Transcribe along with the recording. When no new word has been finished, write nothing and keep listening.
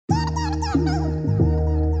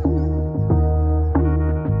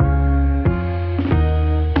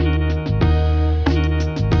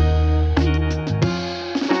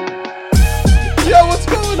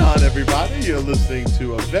You're listening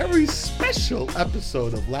to a very special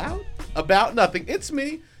episode of Loud About Nothing. It's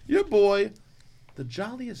me, your boy, the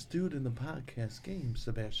jolliest dude in the podcast game,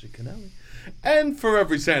 Sebastian Canelli. And for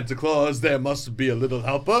every Santa Claus, there must be a little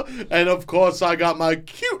helper. And of course, I got my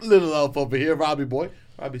cute little elf over here, Robbie boy.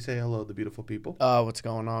 Robbie, say hello to the beautiful people. What's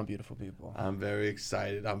going on, beautiful people? I'm very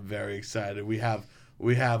excited.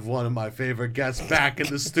 We have one of my favorite guests back in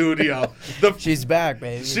the studio. She's back,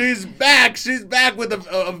 baby. She's back. She's back with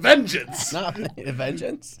a vengeance. Not a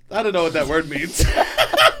vengeance? I don't know what that word means.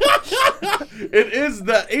 It is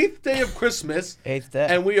the 8th day of Christmas. 8th day.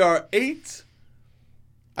 And we are 8.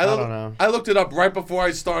 I don't know. I looked it up right before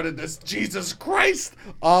I started this. Jesus Christ.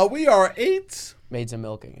 We are 8. Maids of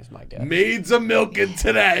milking is my guess. Maids of milking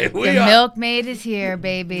today. The milkmaid is here,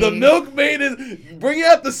 baby. The milkmaid is... Bring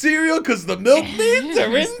out the cereal because the milkmaids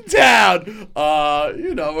are in town.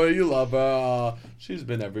 You know her. You love her. She's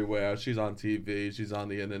been everywhere. She's on TV. She's on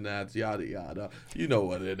the internet. Yada, yada. You know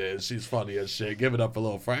what it is. She's funny as shit. Give it up for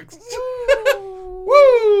Little Franks.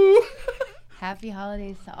 Woo! Happy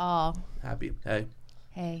holidays to all. Happy.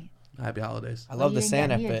 Hey. Happy holidays. I love the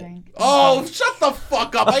Santa bit. Oh, shut the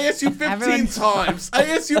fuck up. I asked you 15 times. I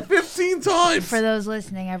asked you 15 times. For those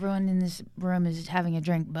listening, everyone in this room is having a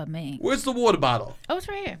drink but me. Where's the water bottle? Oh, it's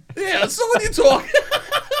right here. Yeah, so what are you talking?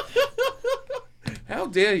 How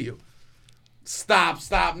dare you? Stop.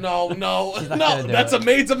 No. That's a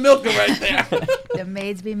Maids of Milking right there. The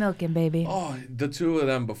maids be milking, baby. Oh, the two of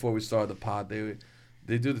them, before we started the pod,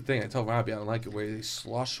 they do the thing. I told Robbie I don't like it, where they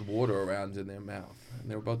slosh water around in their mouth. And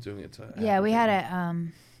they were both doing it to Yeah, we had a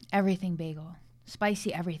everything bagel.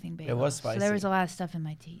 Spicy everything bagel. It was spicy. So there was a lot of stuff in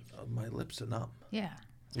my teeth. My lips are numb. Yeah.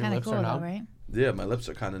 It's Your kind of lips cool, are though, numb? right? Yeah, my lips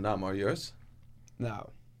are kind of numb. Are yours? No.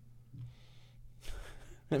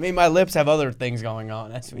 I mean, my lips have other things going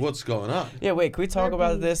on. What's going on? Yeah, wait, can we talk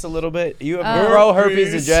about Herpes. this a little bit? You have a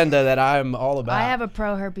pro-herpes agenda that I'm all about. I have a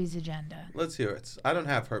pro-herpes agenda. Let's hear it. I don't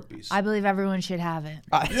have herpes. I believe everyone should have it.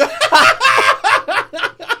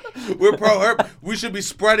 We're pro-herpes. We should be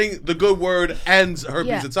spreading the good word and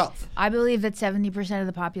herpes itself. I believe that 70% of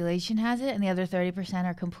the population has it, and the other 30%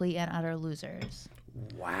 are complete and utter losers.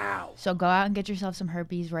 Wow. So go out and get yourself some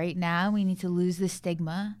herpes right now. We need to lose the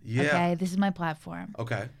stigma. Yeah. Okay, this is my platform.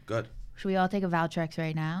 Okay, good. Should we all take a Valtrex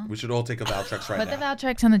right now? We should all take a Valtrex right Put now. the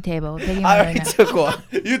Valtrex on the table. We're taking I one already right now. took one.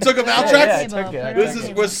 You took a Valtrex? Yeah, I took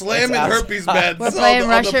it. We're slamming herpes meds. We're playing on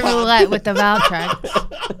Russian the pod. roulette with the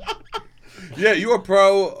Valtrex. Yeah, you are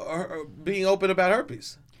pro being open about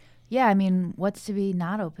herpes. Yeah, I mean, what's to be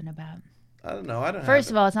not open about? I don't know. I don't.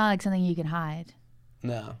 First of all, it's not like something you can hide.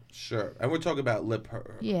 No. Sure, and we're talking about lip.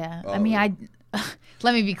 Yeah, Oh. I mean,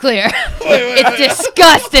 let me be clear. It's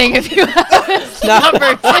disgusting if you have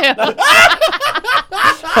number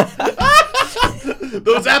 2.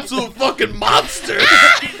 Those absolute fucking monsters.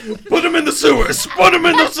 Put them in the sewers. Put them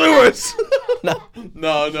in the sewers. No.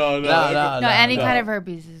 No, any kind of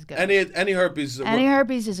herpes is good. Any herpes. Any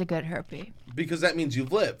herpes is a good herpes. Because that means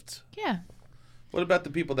you've lived. Yeah. What about the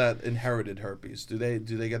people that inherited herpes? Do they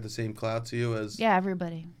get the same clout to you as Yeah,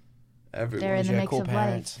 everybody. everyone? They're in the Yeah, mix cool of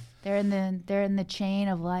parents. life. They're in the chain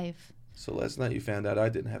of life. So last night you found out I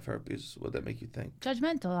didn't have herpes. What did that make you think?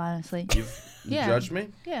 Judgmental, honestly. You Yeah. judged me?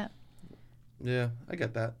 Yeah. Yeah, I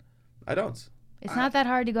get that. I don't. It's not that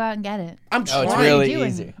hard to go out and get it. I'm Oh, trying. it's What are you really doing?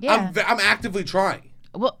 easy. Yeah. I'm actively trying.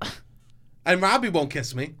 Well, And Robbie won't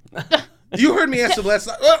kiss me. You heard me answer last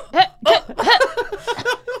night.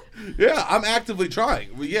 Yeah, I'm actively trying.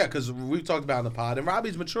 Yeah, because we've talked about it in the pod, and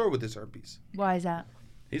Robbie's mature with his herpes. why is that?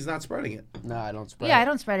 He's not spreading it. No, I don't spread Yeah, it. I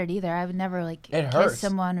don't spread it either. I would never It kiss hurts.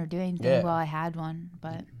 someone or do anything Yeah. while I had one.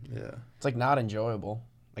 But Yeah. It's like not enjoyable.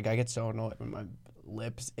 Like I get so annoyed when my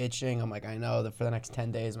lips itching. I'm like, I know that for the next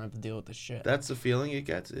 10 days I'm gonna have to deal with this shit. That's the feeling it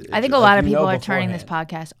gets. I think a lot of you know people are turning this beforehand.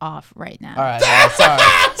 podcast off right now. All right,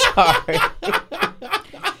 sorry.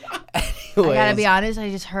 I gotta be honest.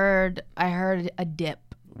 I heard a dip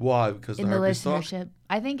Why? Because in the the herpes talk? listenership.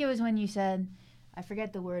 I think it was when you said, I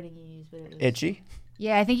forget the wording you used, but it was Itchy?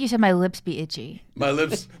 Yeah, I think you said my lips be itchy. My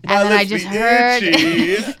lips, And then I lips just be heard-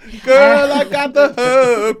 itchy. Girl, I got the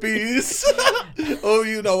herpes. Oh,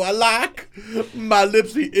 you know I like my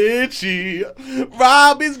lips be itchy.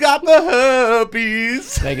 Robbie's got the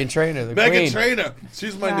herpes. Meghan Trainor, the Meghan queen. Trainor.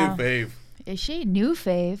 She's my Wow. new fave. Is she new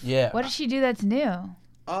fave? Yeah. What did she do that's new?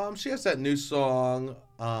 She has that new song.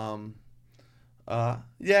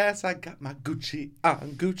 Yes, I got my Gucci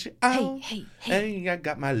on, Gucci on. Hey. Hey, I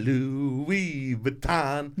got my Louis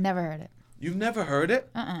Vuitton. Never heard it. You've never heard it?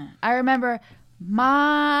 I remember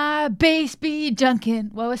my bass be junkin'.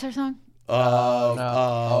 What was her song?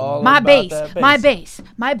 All My about bass, that my bass,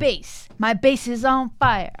 my bass, my bass is on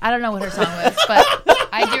fire. I don't know what her song was, but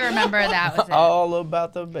I do remember that was it. All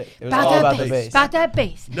about the bass. It was About all that about bass. the bass. About that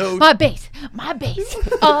bass. No. My bass. My bass.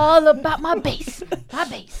 All about my bass. My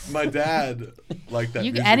bass. My dad liked that.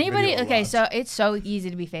 You music anybody? video a Okay, lot. so it's so easy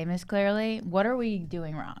to be famous. Clearly, what are we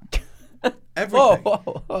doing wrong? everything,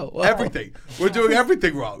 Whoa. everything. We're doing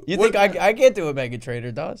everything wrong. You What- think I can't do what Megan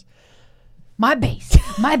Trainor does? My bass.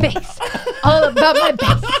 My bass. All about my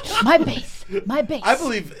bass. My bass. My bass. I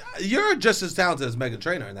believe you're just as talented as Megan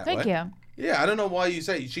Trainor in that Thank way. you. Yeah, I don't know why you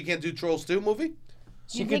say she can't do Trolls 2 movie.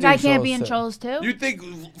 She You could think do I can't be in Trolls Trolls too? You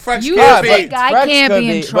think French You can't think be? I Frex can't could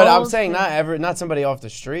be in But I'm Trolls saying too. not somebody off the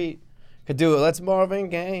street could do it. Let's Marvin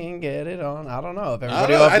Gaye and get it on. I don't know if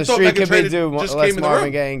everybody know. off I the thought street Megan could be Trainor do just Let's came in the Marvin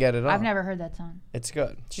room. Gaye and get it on. I've never heard that song. It's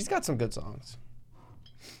good. She's got some good songs.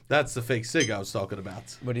 That's the fake sig I was talking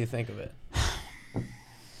about. What do you think of it?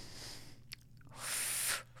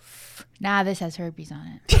 Nah, this has herpes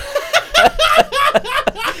on it.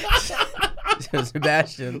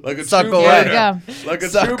 Sebastian, Like a suck true away. burner. There you Like a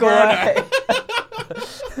Suck true burner.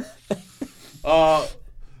 away.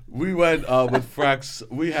 We went with Frex.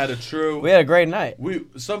 We had a true. We had a great night.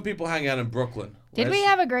 Some people hang out in Brooklyn. Did we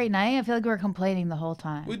have a great night? I feel like we were complaining the whole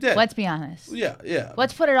time. We did. Let's be honest. Yeah.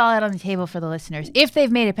 Let's put it all out on the table for the listeners. If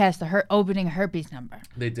they've made it past the opening herpes number.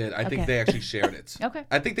 They did. I think Okay. they actually shared it. Okay.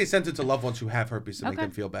 I think they sent it to loved ones who have herpes to make Okay.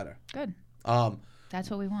 them feel better. Good. That's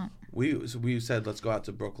what we want. We said let's go out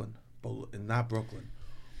to Brooklyn, but not Brooklyn.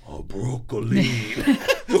 Oh, Brooklyn.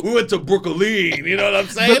 We went to Brooklyn. You know what I'm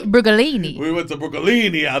saying? Brugolini. We went to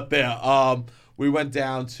Brooklyn out there. We went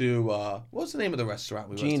down to what's the name of the restaurant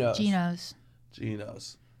we went Gino's. Geno's. to?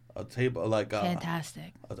 Gino's. A table like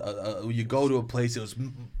Fantastic. you go to a place. It was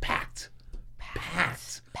packed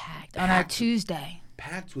On our Tuesday.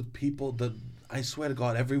 packed with people. I swear to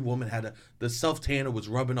God, every woman had the self tanner was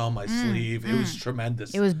rubbing on my sleeve. It was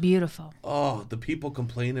tremendous. It was beautiful. Oh, the people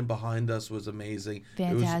complaining behind us was amazing.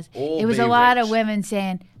 Fantastic. It was, all It was a Bay lot Ridge. of women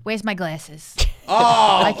saying, "Where's my glasses?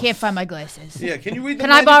 Oh, I can't find my glasses. yeah. Can you read the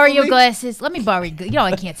Can I menu borrow for your me? glasses? Let me borrow your. You know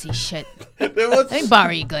I can't see shit. There was, Let me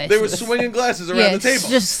borrow your glasses. they were swinging glasses around yeah, the it's table.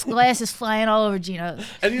 just glasses flying all over Gino.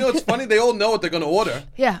 And you know what's funny? They all know what they're going to order.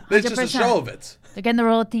 Yeah, It's just a 100%. show of it. They're getting the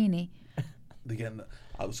rollatini. Again,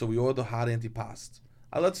 so we ordered the hot antipasto.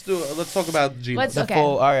 Let's talk about Gino's. Let's- The Okay.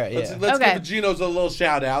 full. All right. Let's Yeah. Okay. give Gino's a little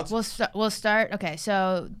shout out. We'll start. Okay,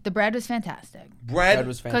 so the bread was fantastic Bread, Bread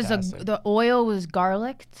was because fantastic. the oil was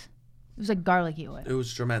garlicked. It was like garlicky oil. it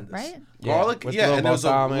was tremendous. Right? Yeah, Garlic, with yeah, little and there was a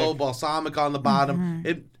balsamic. little balsamic on the bottom. Mm-hmm.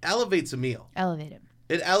 It elevates a meal. Elevated.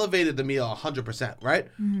 It elevated the meal 100%, right?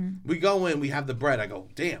 Mm-hmm. We go in, we have the bread. I go,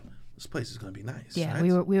 damn, this place is going to be nice. Yeah, right?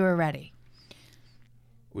 we were ready.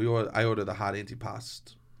 I ordered the hot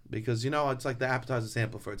antipasto because, it's like the appetizer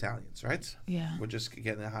sample for Italians, right? Yeah. We're just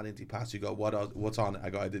getting a hot antipasto. You go, what's on it? I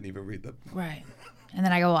go, I didn't even read them. Right. And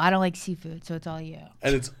then I go, well, I don't like seafood, so it's all you.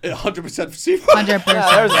 And it's 100% seafood. 100%.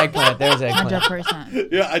 Yeah, there was eggplant. There was eggplant.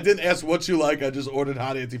 100%. Yeah, I didn't ask what you like. I just ordered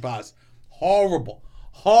hot antipasto. Horrible.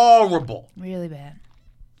 Really bad.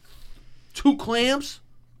 2 clams,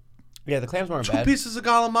 Yeah, the clams weren't 2 bad. pieces of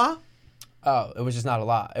galamar. Oh, it was just not a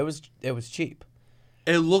lot. It was cheap.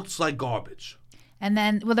 It looks like garbage. And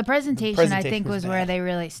then, well, the presentation I presentation think was was where bad. they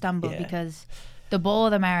really stumbled Yeah. because the bowl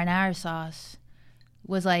of the marinara sauce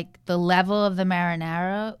was like the level of the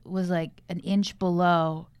marinara was like an inch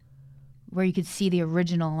below where you could see the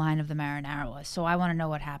original line of the marinara was. So I want to know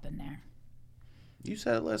what happened there. You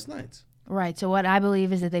said it last night. Right. So what I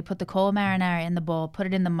believe is that they put the cold marinara in the bowl, put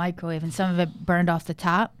it in the microwave, and some of it burned off the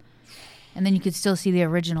top, and then you could still see the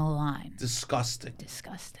original line. Disgusting.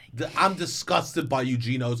 Disgusting. I'm disgusted by you,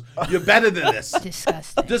 Geno's. You're better than this.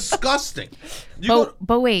 Disgusting. Disgusting. You go,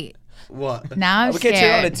 But wait. what? Now I'm We can't cheat on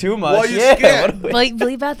scared. it too much. Why are you yeah. scared? What do we-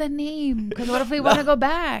 Leave out the name. Because what if we want to go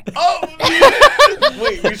back? Oh,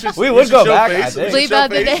 wait. We would should go show back, Face. I think. We should Leave show out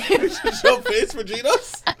the face. name. We should show face for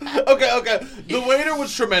Geno's. Okay. The waiter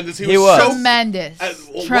was tremendous. He was. so Tremendous.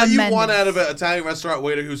 What Tremendous. you want out of an Italian restaurant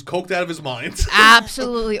waiter who's coked out of his mind,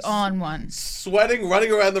 Absolutely on one. sweating,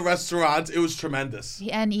 running around the restaurant. It was tremendous.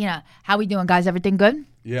 And, how we doing, guys? Everything good?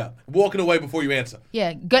 Yeah, walking away before you answer.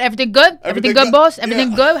 Yeah, good. Everything good? Everything good, boss?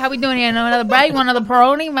 Everything good? How we doing here? Another bread? You want another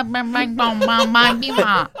Peroni?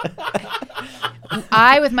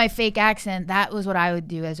 I, with my fake accent, that was what I would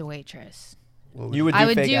do as a waitress. You would do I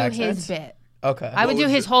would fake do accents? his bit. Okay. I would do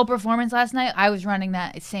was his it? whole performance last night. I was running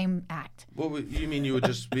that same act. You mean you would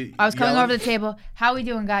just be? I was coming yelling? over the table. How we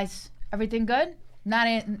doing, guys? Everything good?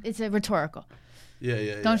 It's a rhetorical.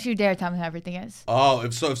 Yeah. Don't you dare tell me how everything is. Oh,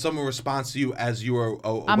 if someone responds to you as you are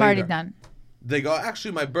a I'm already waiter, done. They go,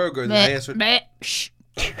 actually, my burger. And I asked for, Shh.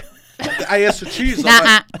 I asked for cheese.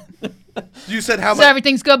 Nuh-uh. I'm like, you said how So much?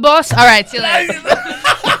 everything's good, boss? All right, see you later.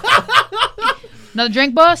 Another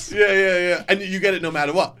drink, boss? Yeah. And you get it no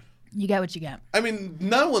matter what. You get what you get. I mean,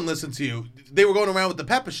 no one listened to you. They were going around with the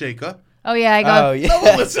pepper shaker. Oh, yeah, I go. Oh, yeah. No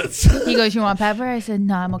one listens. He goes, you want pepper? I said,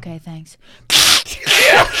 no, I'm okay, thanks.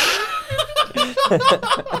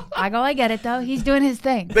 I go, I get it, though. He's doing his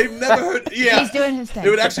thing. They've never heard. Yeah. He's doing his thing. It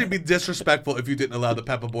would actually be disrespectful if you didn't allow the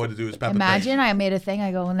pepper boy to do his pepper Imagine thing. I made a thing.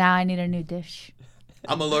 I go, well, now I need a new dish.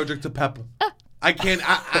 I'm allergic to pepper. I can't.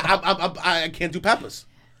 I can't do peppers.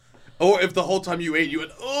 Or if the whole time you ate, you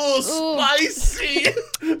went, oh, spicy.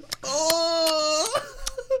 Oh,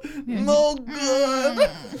 no good.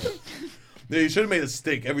 Yeah, you should have made a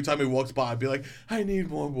steak. Every time he walks by, I'd be like, I need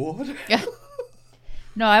more water. Yeah.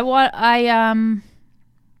 No, what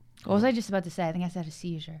was I just about to say? I think I said a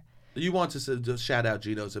seizure. You want to just shout out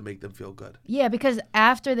Geno's and make them feel good. Yeah, because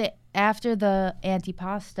after the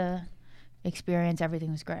antipasta experience,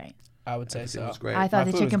 everything was great. I would say Everything so. was great. I thought My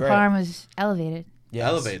the food was chicken great. parm was elevated. Yes.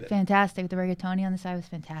 Elevated. Fantastic. The rigatoni on the side was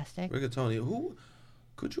fantastic. Rigatoni. Who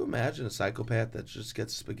could you imagine a psychopath that just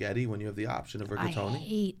gets spaghetti when you have the option of I rigatoni?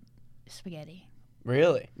 hate spaghetti.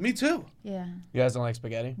 Really? Me too. Yeah. You guys don't like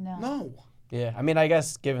spaghetti? No. No. Yeah. I mean, I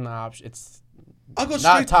guess given the option, it's I'll go not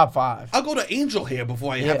straight. top 5. I'll go to Angel Hair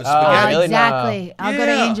before I have the Yeah, oh, spaghetti. really? Exactly. I'll go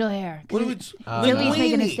to Yeah. Angel Hair. What do we? Philly's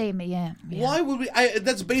making a linguine. statement. Yeah. Why would we?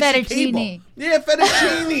 That's basic Fettuccine. cable. Yeah,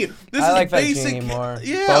 fettuccine. This I is like basic. fettuccine more.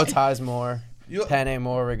 Yeah. Bow ties more. You- Penne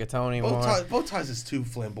more. Rigatoni more. Bow ties is too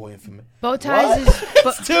flamboyant for me. Bow ties is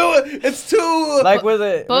It's too. Like with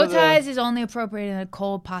it. bow with the- ties is only appropriate in a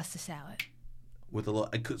cold pasta salad. With a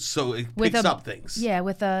little, so it With picks a- up things. Yeah,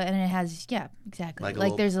 with and it has exactly. Like Like, a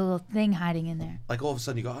little- there's a little thing hiding in there. Like all of a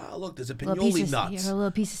sudden you go, oh look, there's a A little pinoli piece of nuts. a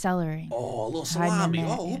little piece of celery. Oh, a little hiding in salami. there,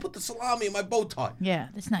 Oh, who yeah. put the salami in my bow tie? Yeah,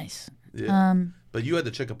 that's nice. Yeah. But you had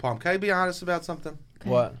the chicken parm. Can I be honest about something?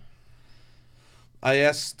 What? I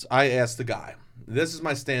asked the guy. This is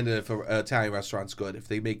my standard for Italian restaurants. Good if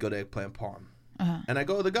they make good eggplant parm. And I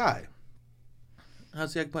go to the guy.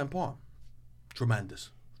 How's the eggplant parm? Tremendous.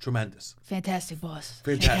 Fantastic, boss.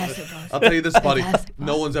 Fantastic. boss. I'll tell you this, buddy. Fantastic,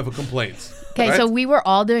 No one's ever complained. Okay, Right? so we were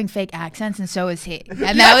all doing fake accents, and so was he,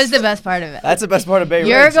 and that was the best part of it. That's the best part of Bay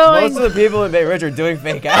You're Ridge. going- Most of the people in Bay Ridge are doing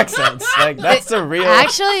fake accents. Like that's the real.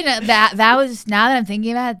 Actually, no, that was, now that I'm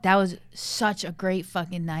thinking about it, that was such a great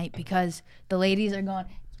fucking night because the ladies are going,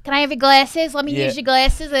 can I have your glasses? Let me Yeah. use your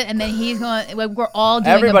glasses. And then he's going, we're all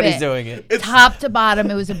doing Everybody's a bit. doing it. It's, Top to bottom,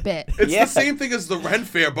 it was a bit. it's Yeah. the same thing as the Ren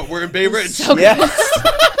Fair, but we're in Bay Ridge. So Yes,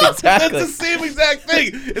 That's exactly. the same exact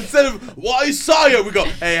thing. Instead of, well, I saw you, we go,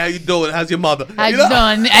 hey, how you doing? How's your mother? How you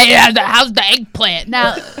doing? Hey, how's the eggplant?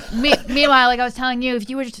 Now, meanwhile, like I was telling you, if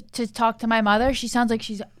you were to talk to my mother, she sounds like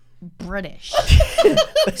she's British.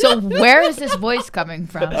 So where is this voice coming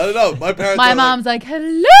from? I don't know. My parents My are mom's like,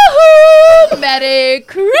 hello, Merry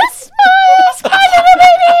Christmas, my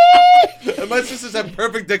little baby. and my sisters have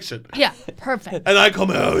perfect diction. Yeah, perfect. And I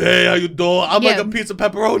come out, hey, how you doing? I'm like Yeah. a piece of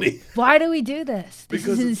pepperoni. Why do we do this? This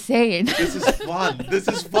Because is insane. This is fun. This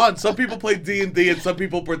is fun. Some people play D&D and some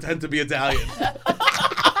people pretend to be Italian.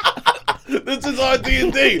 This is our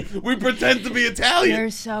D&D. We pretend to be Italian. You're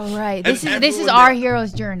so right. And This is everyone our there-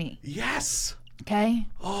 hero's journey. Yes. Okay?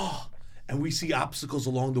 Oh, and we see obstacles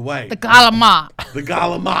along the way. The Galama. The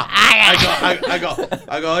Galama.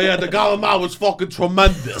 I go, yeah, the Galama was fucking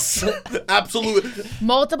tremendous. Absolutely.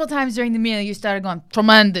 Multiple times during the meal, you started going,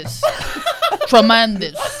 tremendous.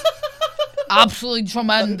 Tremendous. Absolutely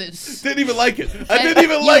tremendous. Didn't even like it. I didn't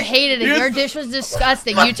even you like hated it. Here's Your the- dish was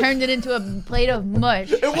disgusting. You turned it into a plate of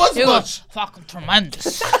mush. It was You go, mush. fucking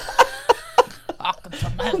tremendous. Fucking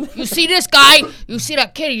tremendous. You see this guy? You see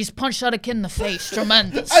that kid? He just punched that kid in the face.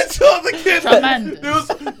 Tremendous. I saw the kid. Tremendous.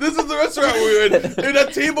 This is the restaurant we were in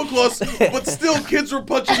that tablecloths, but still kids were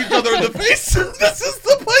punching each other in the face. This is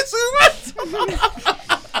the place we went.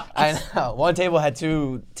 I know. One table had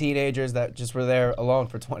 2 teenagers that just were there alone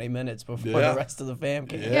for 20 minutes before Yeah. the rest of the fam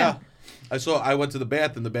came. Yeah. I went to the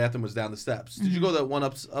bathroom. The bathroom was down the steps. Did you go to that one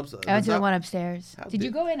up? I went to the one upstairs. How Did you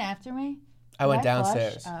did- go in after me? I went Did I flush?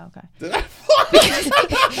 downstairs. Oh, okay. Did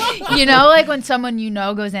I You know, like when someone you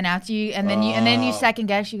know goes in after you, and then you second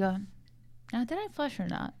guess. You go, "No, did I flush or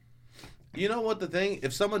not?" You know what the thing?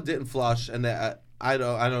 If someone didn't flush, and I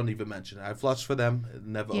don't even mention it. I flushed for them.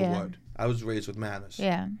 Never Yeah. a word. I was raised with manners.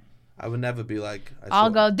 Yeah. I would never be like.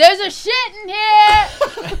 I'll go, there's a shit in here.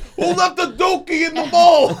 Who left the dookie in the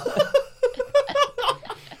bowl?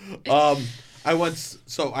 I went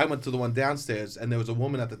to the one downstairs, and there was a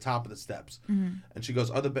woman at the top of the steps, and she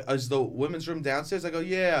goes, "Is the women's room downstairs?" I go,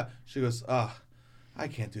 "Yeah." She goes, I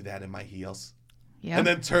can't do that in my heels," Yeah. and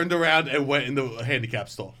then turned around and went in the handicap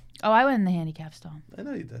stall. Oh, I went in the handicap stall. I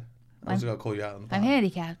know you did. I was gonna call you out on the I'm pod.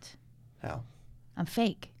 handicapped. How? I'm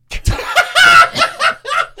fake.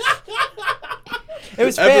 It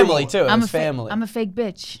was Everyone. family too. It I'm was family. I'm a fake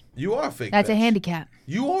bitch. You are a fake That's bitch. a handicap.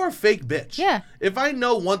 You are a fake bitch. Yeah. If I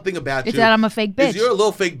know one thing about It's you, that I'm a fake bitch. is you're a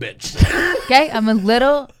little fake bitch. Okay, I'm a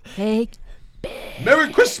little fake.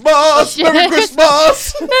 Merry Christmas! Merry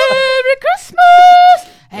Christmas! Merry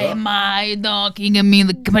Christmas! Hey, my dog, can you give me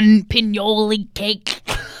the pinoli cake?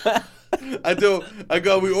 I do. I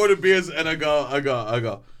go. We order beers, and I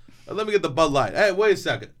go. Let me get the Bud Light. Hey, wait a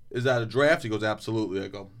second. Is that a draft? He goes, absolutely. I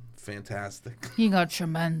go, fantastic. You got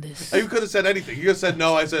tremendous. You could have said anything. You could have said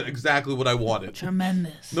no. I said exactly what I wanted.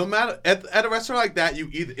 Tremendous. No matter at a restaurant like that, you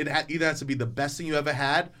either has to be the best thing you ever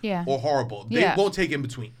had, Yeah. or horrible. They Yeah. won't take in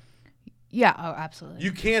between. Yeah, oh, absolutely.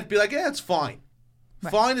 You can't be like, yeah, it's fine.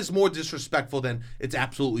 Right. Fine is more disrespectful than it's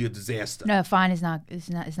absolutely a disaster. No, fine is not. It's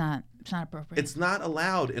not appropriate. It's not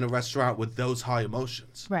allowed in a restaurant with those high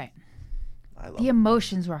emotions. right. I love The it.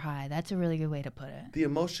 emotions were high. That's a really good way to put it. The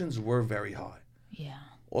emotions were very high. Yeah.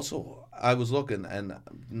 Also, I was looking, and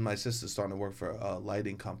my sister's starting to work for a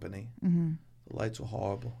lighting company. Mm-hmm. The lights were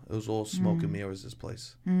horrible. It was all smoke and mirrors, this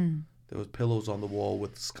place. Mm. There was pillows on the wall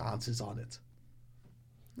with sconces on it.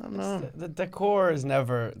 I don't know. The decor is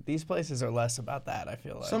never. These places are less about that. I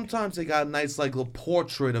feel like. Sometimes they got a nice, like, little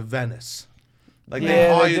portrait of Venice. Like, yeah, they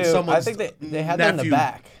they hired do. someone's I think they had that in the nephew.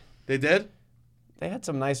 back. They did? They had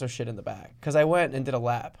some nicer shit in the back because I went and did a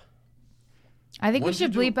lap. I think we What'd you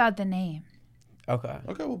should do? bleep out the name. Okay,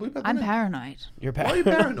 Okay, well, we I'm paranoid. you're Why are you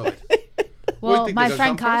paranoid? Well, think my they're gonna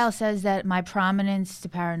friend come for us? Kyle says that my prominence to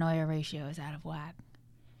paranoia ratio is out of whack.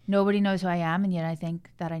 Nobody knows who I am, and yet I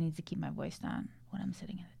think that I need to keep my voice down when I'm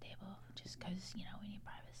sitting at the table, just because we need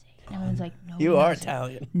privacy. And everyone's like, nobody you are knows who-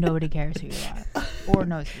 Italian. Nobody cares who you are, or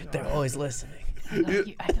knows who you They're are. always listening. I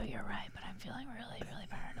thought you're right, but I'm feeling really, really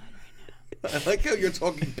paranoid right now. I like how you're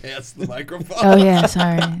talking past the microphone. Oh yeah,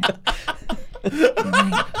 sorry.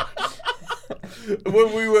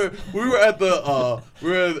 When we were at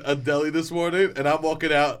a deli this morning, and I'm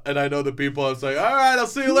walking out, and I know the people. I was like, "All right, I'll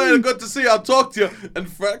see you later. Good to see you. I'll talk to you." And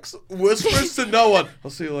Frex whispers to no one, "I'll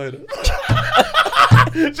see you later."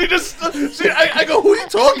 I go, "Who are you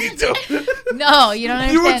talking to?" No, you don't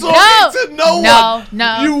understand. You were talking to no one.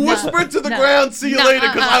 No, You no, whispered to the no. ground, "See you No, later,"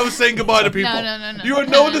 because I was saying goodbye to people. No. You had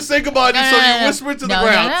no one to say goodbye to, so you whispered to the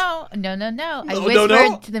ground. No. I No, whispered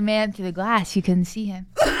no. to the man through the glass. You couldn't see him.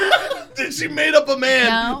 She made up a man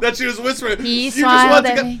No. that she was whispering. He You smiled just at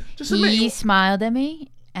want to me. go, just admit He you- smiled at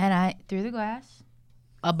me, and I through the glass,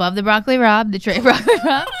 above the broccoli Rob, the tray broccoli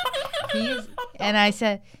Rob. And I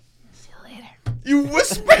said, "See you later." You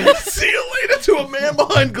whispered, "See you later" to a man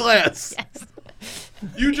behind glass. Yes.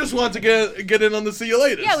 You just want to get in on the see you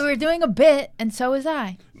later. Yeah, we were doing a bit, and so was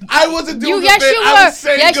I. I wasn't doing Yes, a bit. you I were. was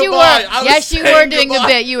saying Yes, you goodbye. were. I was Yes, you saying were doing goodbye. a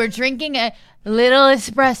bit. You were drinking a little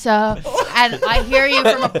espresso, and I hear you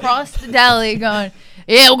from across the deli going,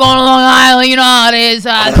 "Yeah, we're going to Long Island. You know how it is.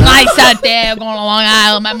 It's nice out there. We're going to Long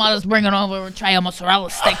Island. My mother's bringing over a tray of mozzarella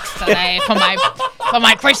sticks today for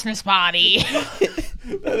my Christmas party."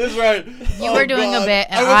 That is right. You were doing a bit,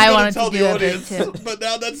 and wasn't I gonna wanted tell to the do a bit, audience, too. But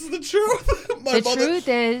now that's the truth. The truth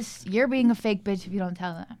is, you're being a fake bitch if you don't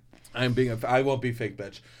tell them. I won't be fake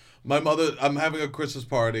bitch. My mother, I'm having a Christmas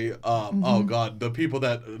party. Oh God, the people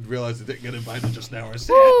that realized they didn't get invited just now are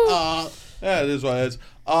sad. Woo. Yeah, it is what it is.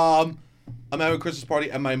 I'm having a Christmas party,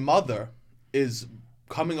 and my mother is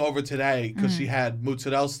coming over today because she had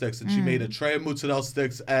mozzarella sticks, and she made a tray of mozzarella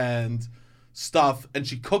sticks and stuff, and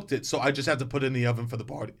she cooked it. So I just had to put it in the oven for the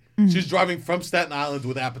party. She's driving from Staten Island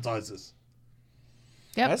with appetizers.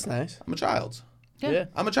 Yep. That's nice. I'm a child. Yeah.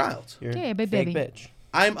 I'm a child. You're Yeah, a big fake baby. bitch.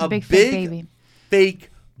 I'm a Big big, fake baby. fake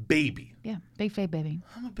baby. Yeah, big fake baby.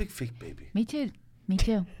 I'm a big fake baby. Me too. Me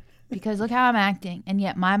too. Because look how I'm acting. And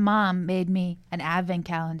yet my mom made me an advent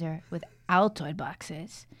calendar with Altoid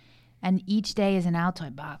boxes. And each day is an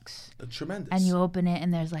Altoid box. Tremendous. And you open it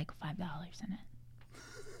and there's like $5 in it.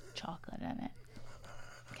 Chocolate in it.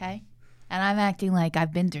 Okay? And I'm acting like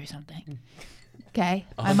I've been through something. Okay?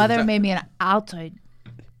 My mother 100%. made me an Altoid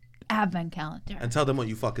advent calendar. And tell them what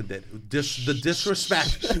you fucking did. The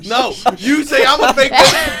disrespect. No, you say I'm a fake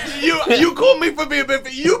bitch. You call me for being a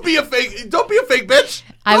bitch. You be a fake. Don't be a fake bitch.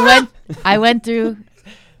 I went through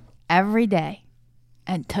every day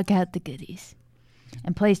and took out the goodies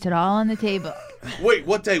and placed it all on the table. Wait,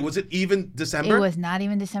 what day? Was it even December? It was not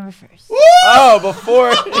even December 1st. Oh,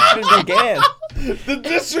 before it even began. The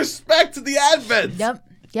disrespect to the Advent.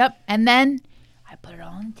 Yep. And then I put it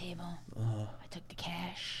all on the table. I took the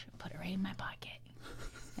cash, put it right in my pocket.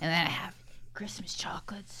 And then I have Christmas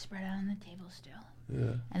chocolates spread out on the table still.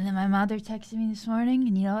 Yeah. And then my mother texted me this morning,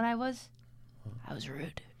 and you know what I was? I was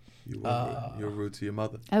rude. You were rude to your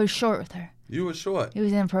mother. I was short with her. You were short. It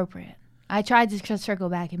was inappropriate. I tried to circle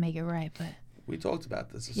back and make it right, but We talked about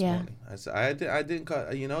this Yeah. morning. I said I didn't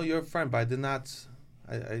cut. You know, you're a friend, but I did not.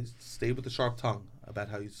 I stayed with the sharp tongue about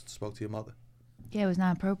how you spoke to your mother. Yeah, it was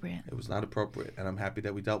not appropriate. It was not appropriate, and I'm happy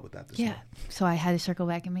that we dealt with that this Yeah. morning. So I had to circle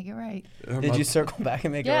back and make it right. Her Did mother- you circle back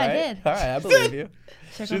and make Yeah, it I right? did. All right, I believe you.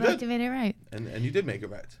 Circle She back did. to make it right. And you did make it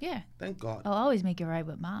right. Yeah. Thank God. I'll always make it right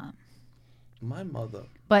with Mom. My mother.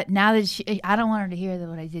 But now that I don't want her to hear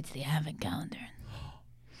what I did to the advent calendar.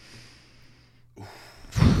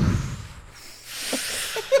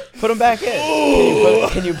 Put them back in.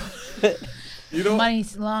 Can you put You know,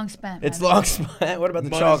 Money's long spent. It's man. long spent. What about the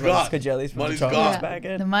Money's chocolates? gone. Could you at least put Money's the chocolates gone. back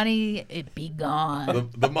The in? money, it be gone.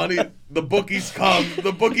 the money, the bookies come.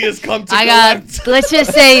 The bookie has come to I collect. got. Let's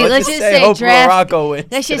just say. let's just say hope draft. Morocco wins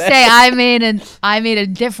Let's just today. say I made a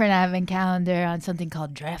different advent calendar on something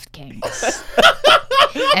called DraftKings.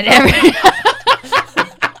 And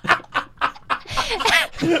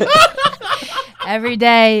every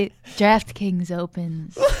day DraftKings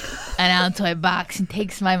opens an Altoid box and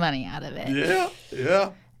takes my money out of it. Yeah,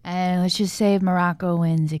 yeah. And let's just say if Morocco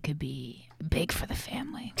wins, it could be big for the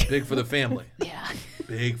family. Big for the family. Yeah.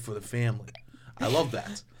 Big for the family. I love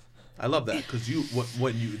that. I love that because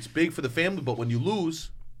when you it's big for the family, but when you lose,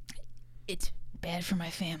 It's bad for my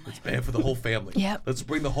family. bad for the whole family. Yep. Let's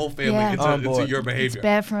bring the whole family Yeah. into, On into board. your It's behavior.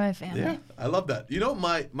 bad for my family. Yeah, I love that. You know,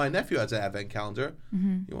 my nephew has an advent calendar.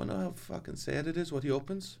 Mm-hmm. You want to know how fucking sad it is? What he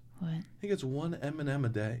opens? What? He gets one M&M a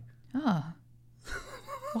day Oh.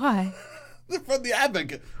 Why? from the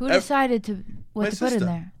advent. Who Ev- decided to my what to put sister. in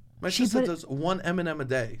there? My She sister put- does one M&M a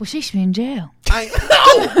day. Well, she should be in jail. I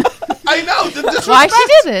know. I know. The disrespect. Why she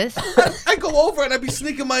do this? I go over and I be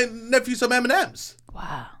sneaking my nephew some M&Ms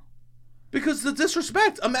Wow. because the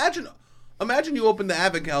disrespect. Imagine you open the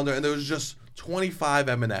advent calendar and there was just 25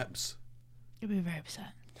 M&Ms. You'd be very upset.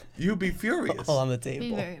 You'd be furious. All on the Be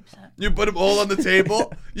table. very upset. You put them all on the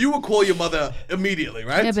table. You would call your mother immediately,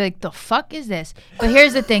 right? I'd be like, the fuck is this? But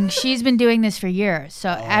here's the thing. She's been doing this for years. So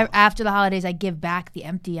after the holidays, I give back the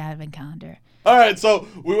empty advent calendar. All right, so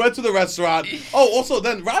we went to the restaurant. Oh, also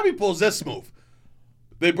then Robbie pulls this move.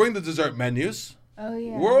 They bring the dessert menus. Oh,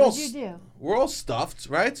 yeah. We're all What'd you do? We're all stuffed,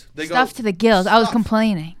 right? They Stuff to the gills. I was Stuffed.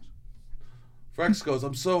 complaining. Frex goes,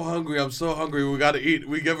 I'm so hungry. We gotta eat.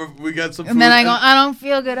 We get some food. And then I go, I don't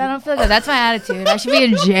feel good. That's my attitude. I should be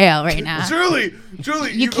in jail right now. Truly,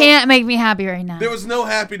 You go- can't make me happy right now. There was no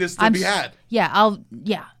happiness to be had. Yeah.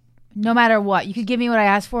 No matter what. You could give me what I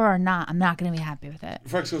asked for or not. I'm not going to be happy with it.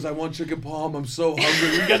 Frex goes, I want chicken palm. I'm so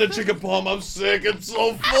hungry. We got a chicken palm. I'm sick. I'm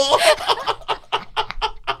so full.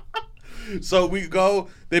 So we go.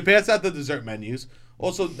 They pass out the dessert menus.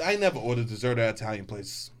 Also, I never ordered dessert at an Italian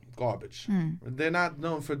place. Garbage. They're not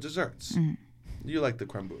known for desserts. You like the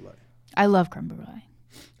creme brulee. I love creme brulee.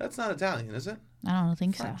 That's not Italian, is it? I don't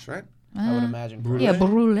think so. French, right? I would imagine. Brulee? Yeah,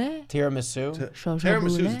 brulee. Tiramisu. Tiramisu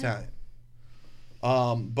is brulee. Italian.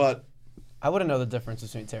 But I wouldn't know the difference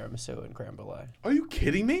between tiramisu and creme brulee. are you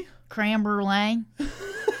kidding me? Creme brulee.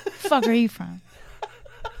 Fuck are you from?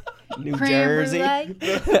 New Creme Jersey. brulee?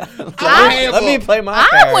 Let me play my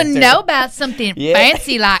I wouldn't character. know about something Yeah.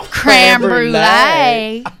 fancy like creme Creme brulee.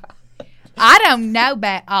 brulee. I don't know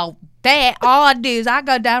about all that. All I do is I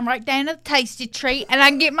go right down to the Tasty Treat and I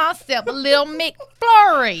get myself a little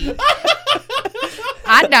McFlurry.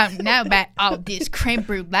 I don't know about all this creme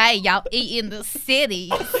brulee y'all eat in the city.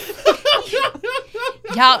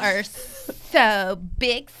 Y'all are so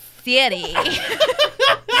big city.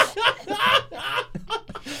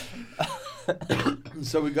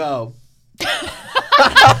 So we go.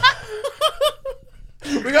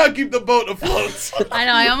 We gotta keep the boat afloat. I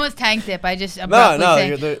know, I almost tanked it by just No, abruptly no,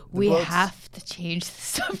 saying, the we boat's- have to change the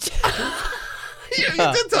subject. you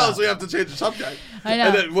did tell us we have to change the subject. I know.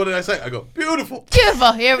 And then what did I say? I go, beautiful.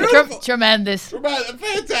 Beautiful. Here, Beautiful. tremendous.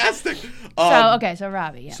 Fantastic. So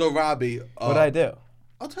Robbie, yeah. So Robbie. What'd I do?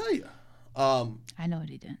 I'll tell you. I know what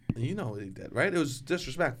he did. You know what he did, right? It was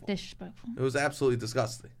disrespectful. Disrespectful. It was absolutely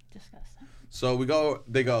disgusting. Disgusting. So we go.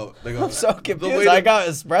 They go. I'm so The confused. way I to- got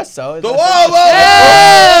espresso. Is The, that- whoa,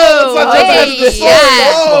 Oh, whoa, whoa! wait,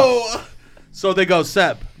 yeah. Whoa! So they go,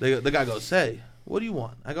 Seb. The guy goes, say, what do you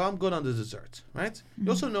want? I go, I'm good on the dessert, right? Mm-hmm. You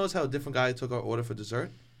also notice how a different guy took our order for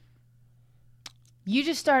dessert? You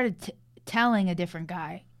just started telling a different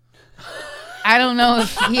guy. I don't know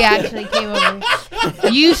if he actually came over.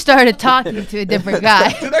 You started talking to a different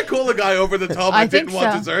guy. Did I call the guy over to tell him I, think didn't so.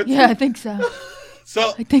 want dessert? Yeah, I think so.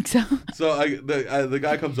 So I think so. the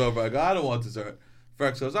guy comes over. I go, I don't want dessert.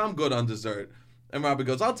 Frex goes, I'm good on dessert. And Robbie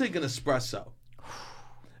goes, I'll take an espresso.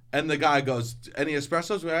 And the guy goes, any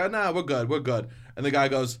espressos? We're like, nah, we're good. And the guy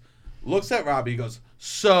goes, looks at Robbie, he goes,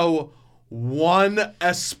 so one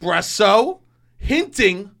espresso?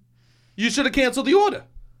 Hinting You should have canceled the order.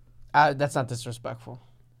 That's not disrespectful.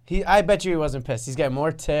 I bet you he wasn't pissed. He's getting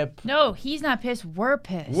more tip. No, he's not pissed. We're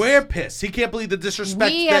pissed. We're pissed. He can't believe the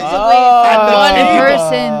disrespect. We have that- to wait for one table.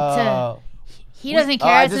 person to. He doesn't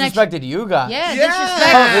care. I It's an disrespected you guys. Yeah, Yes.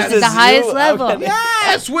 disrespect Oh, is this the is highest you? level. Okay.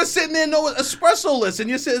 Yes, we're sitting there no espresso list, and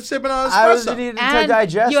you're sipping on I was espresso. needing to And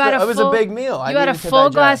digest you had it. It was a big meal. You had a full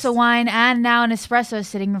glass of wine and now an espresso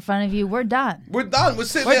sitting in front of you. We're done. We're done. We're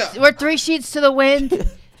sitting We're, there. we're 3 sheets to the wind.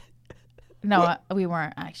 No, we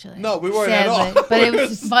weren't actually. No, we weren't at Sadly. all. But it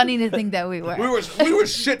was funny to think that we were. We were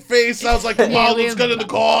shit faced. I was like, the Yeah, mom we looks were- good in the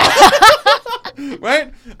car,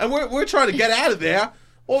 right? And we're trying to get out of there.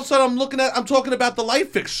 All of a sudden, I'm talking about the light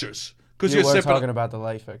fixtures because You you're were sipping. talking about the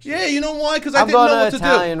light fixture. Yeah, you know why? Because I I'm didn't know going what to to an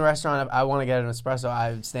Italian restaurant. If I want to get an espresso,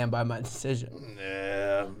 I stand by my decision. do.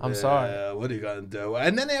 Yeah, I'm sorry. What are you gonna do?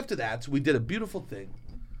 And then after that, we did a beautiful thing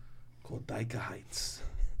called Dyke Heights.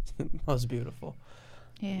 Most beautiful.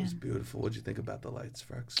 It Yeah. was beautiful. What'd you think about the lights,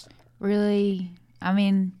 Frex? Really, I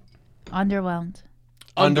mean, underwhelmed.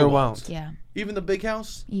 Underwhelmed. Yeah. Even the big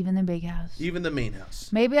house, Even the big house. even the main house.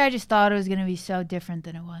 Maybe I just thought it was going to be so different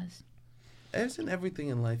than it was. Isn't everything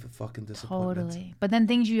in life a fucking disappointment? Totally. But then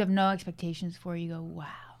things you have no expectations for, you go, wow,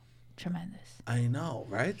 tremendous. I know,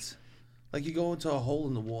 right? Like you go into a hole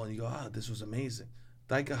in the wall and you go, this was amazing.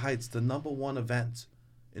 Dyke Heights, the #1 event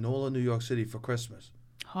in all of New York City for Christmas.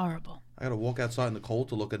 Horrible. I gotta walk outside in the cold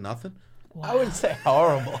to look at nothing. Wow. I wouldn't say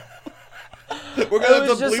horrible. We're gonna have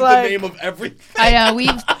was to just bleep like- the name of everything. I know. We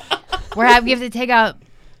have to take out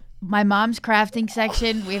my mom's crafting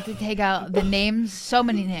section. We have to take out the names. So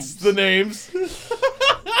many names. The names.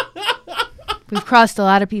 We've crossed a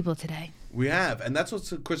lot of people today. We have, and that's what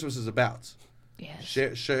Christmas is about. Yes.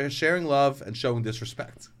 Sharing love and showing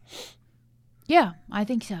disrespect. Yeah, I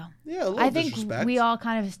think so. Yeah, a little I think disrespect. we all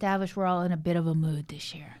kind of established we're all in a bit of a mood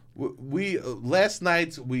this year. We last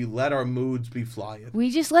night we let our moods be flying.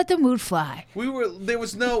 We just let the mood fly.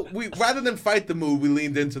 Rather than fight the mood, we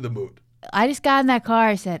leaned into the mood. I just got in that car.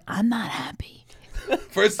 I said, I'm not happy.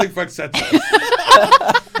 First thing Frank said to us.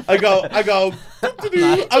 I go, I'm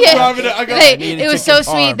driving it. I go, It was so chicken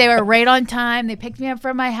sweet. parm. They were right on time. They picked me up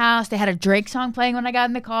from my house. They had a Drake song playing when I got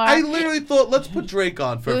in the car. I literally thought, let's put Drake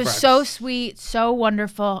on for It was Frank. so sweet, so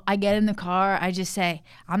wonderful. I get in the car. I just say,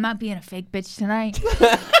 I'm not being a fake bitch tonight.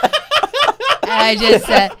 And I just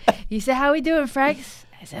said, you said, how we doing, Franks?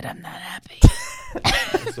 I said, I'm not happy.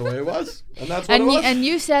 That's the way it was. And that's what And it was. and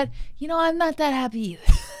you said, I'm not that happy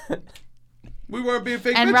either. We weren't being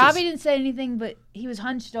fake And bitches. Robbie didn't say anything, but he was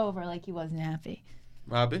hunched over like he wasn't happy.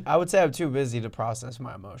 Robbie? I would say I'm too busy to process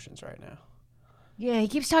my emotions right now. Yeah, he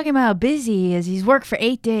keeps talking about how busy he is. He's worked for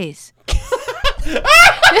 8 days.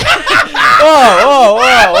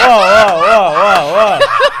 Whoa.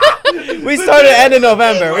 We started end of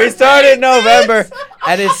November.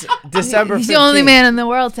 And it's December 15th. He's the only man in the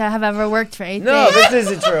world to have ever worked for 8 No, days. this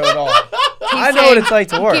isn't true at all. I know what it's like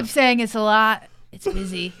to work. Keep saying it's a lot. It's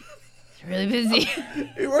busy. It's really busy.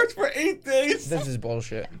 He worked for 8 days. This is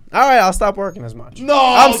bullshit. All right, I'll stop working as much. No,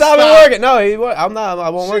 I'm stopping stop. working. No, I'm not. I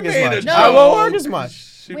won't She work as made much. it, I Joe. won't work as much.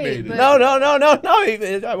 She Wait, made it. but- No.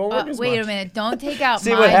 I won't work as much. Wait a minute. Don't take out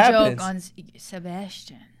See my what joke happens. on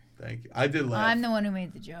Sebastian. Thank you. I did laugh. I'm the one who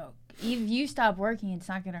made the joke. If you stop working, it's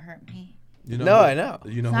not going to hurt me. You know No, who- I know.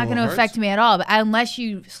 You know It's not who going to hurts? affect me at all. But unless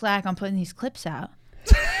you slack on putting these clips out.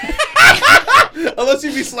 Unless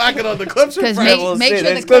you be slacking on the clips for 'Cause Frank. make- We'll make see.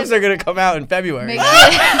 sure These the clips clip- are gonna come out in February. Make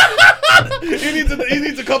He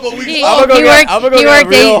needs a couple of weeks He- off. I'm gonna worked- go he get a worked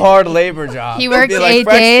real eight- hard labor job. He worked Be like, 8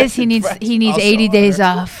 Fresh- days. He needs Fresh- 80 also days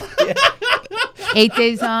hard. off. 8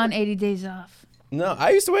 days on, 80 days off. No, I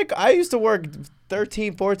used to work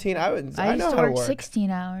 13, 14. I I know used how to to work work.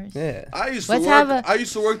 16 hours. Yeah. I used Let's to have work. a- I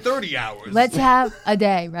used to work 30 hours. Let's have a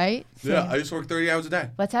day, right? Yeah, So I used to work 30 hours a day.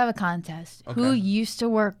 let's have a contest. Who Okay. used to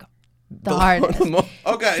work the hardest? Okay.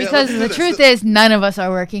 yeah, Because let's do the this. truth is, none of us are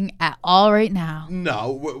working at all right now.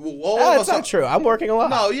 No, all of That's us not are- true. I'm working a lot.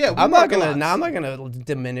 No, yeah, we I'm work not a gonna. lot. No, I'm not gonna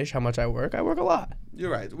diminish how much I work. I work a lot.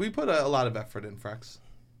 You're right. We put a lot of effort in, Frex.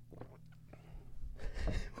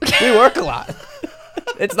 We work a lot.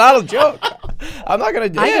 It's not a joke. I'm not gonna. I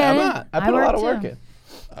Yeah, get I'm it. not. I I put a lot of work work too.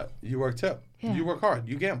 in. You work too. Yeah. You work hard.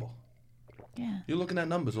 You gamble. Yeah. You're looking at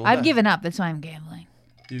numbers all I've day. given up. That's why I'm gambling.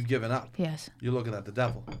 You've given up. Yes. You're looking at the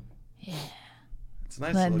devil. Yeah. It's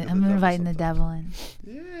nice But to look at I'm the inviting the devil. devil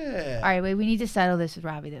in. Yeah. All right, wait. We need to settle this with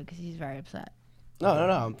Robbie though, because he's very upset. No,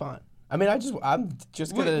 I'm fine. I mean, I'm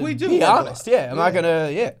just gonna we do be work a honest. lot. Yeah, I'm not gonna.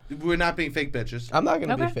 Yeah, We're not being fake bitches. I'm not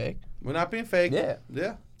gonna be Okay. fake. We're not being fake. Yeah.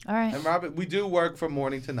 Yeah. All right. And Robert, we do work from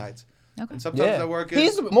morning to night. Okay. And sometimes that work is...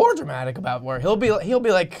 He's more dramatic about work. He'll be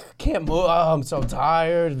like, can't move. Oh, I'm so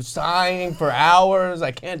tired. I'm sighing for hours.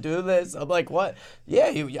 I can't do this. I'm like, what?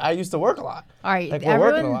 Yeah, I used to work a lot. All right, Like, we're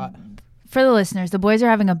working a lot. For the listeners, the boys are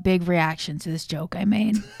having a big reaction to this joke I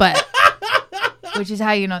made, but which is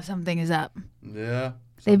how you know something is up. Yeah.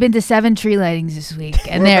 They've been to 7 tree lightings this week,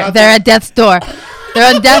 and We're they're about at death's door.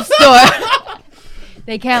 They're on death's door.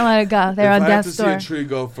 They can't let it go. They're on If I have to death's see door. a tree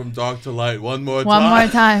go from dark to light one more One time.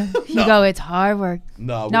 more time. You go, it's hard work.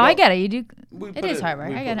 No, No, I get it. You do. We It put is hard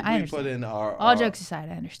work. I get it. I We understand. put in our... All jokes aside,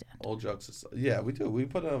 I understand. All jokes aside. Yeah, we do. We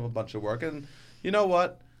put in a bunch of work. And you know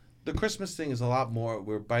what? The Christmas thing is a lot more...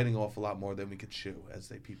 We're biting off a lot more than we could chew,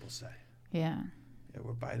 as people say. Yeah. Yeah,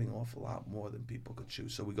 we're biting off a lot more than people could chew.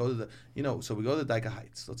 So we go to the... so we go to Dyke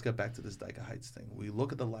Heights. Let's get back to this Dyke Heights thing. We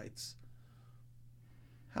look at the lights.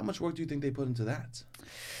 How much work do you think they put into that?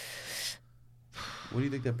 What do you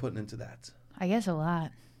think they're putting into that? I guess a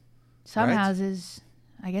lot. Some Right? houses,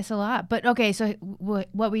 I guess a lot. But okay, so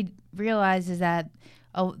what we realize is that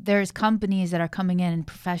there's companies that are coming in and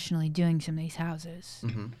professionally doing some of these houses.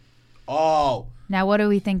 Mm-hmm. Oh, Now, what do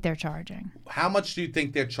we think they're charging? how much do you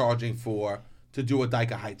think they're charging to do a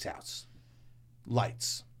Dyke Heights house?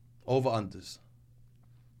 Lights. Over-unders.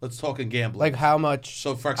 Let's talk in gambling. Like how much?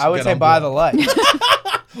 So Frex I can would get say on by board. the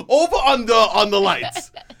light. Over-under on the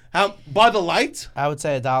lights. By the light? I would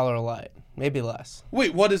say $1 a light, maybe less.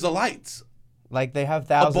 Wait, what is a light? Like they have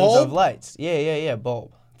thousands bulb? of lights. Yeah,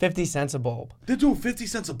 bulb. 50 cents a bulb. They're doing 50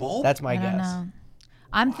 cents a bulb? That's my I don't guess. know.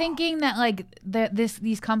 I'm thinking that like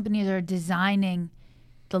these companies are designing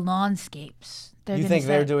the lawnscapes. You gonna think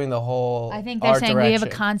they're say- doing the whole I think they're art saying we have a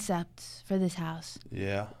direction. concept for this house.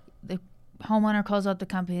 Yeah. The homeowner calls up the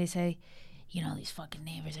company. They say, these fucking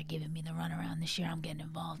neighbors are giving me the runaround this year. I'm getting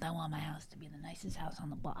involved. I want my house to be the nicest house on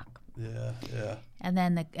the block. Yeah. And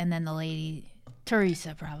then the lady,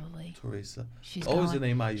 Teresa, probably. Teresa. She's Always going, the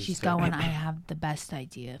name I use. She's too. going, I have the best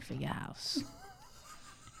idea for your house.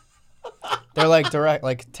 They're like direct,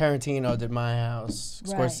 like Tarantino did My House,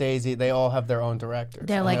 Right. Scorsese. They all have their own directors.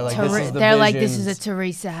 They're And like, this is the this is a visions.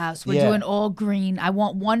 Teresa house. We're Yeah. doing all green. I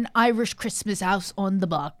want one Irish Christmas house on the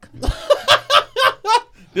block.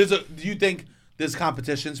 Do you think there's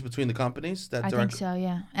competitions between the companies? I think so,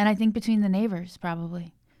 yeah. And I think between the neighbors,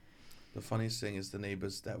 probably. The funniest thing is the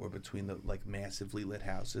neighbors that were between the massively lit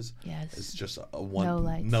houses. Yes. It's just a one. No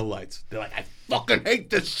lights. No lights. They're like, I fucking hate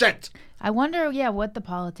this shit. I wonder, what the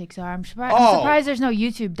politics are. I'm Oh. surprised there's no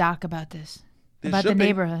YouTube doc about this. There About the should be.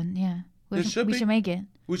 neighborhood, yeah. There should we be. should make it.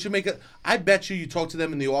 We should make it. I bet you talk to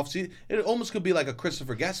them in the office. It almost could be like a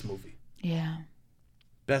Christopher Guest movie. Yeah.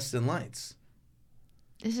 Best in Lights.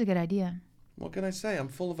 This is a good idea. What can I say? I'm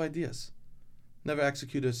full of ideas. Never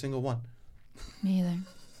executed a single one. Me either.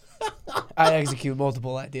 I execute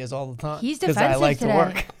multiple ideas all the time. He's because I defensive like today.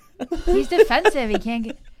 to work. He's defensive. He can't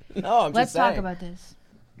get. No, I'm Let's just talk saying. about this.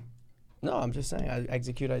 No, I'm just saying. I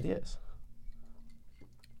execute ideas.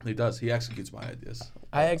 He does. He executes my ideas.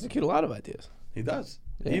 I execute a lot of ideas. He does.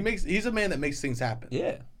 Yeah. He's a man that makes things happen.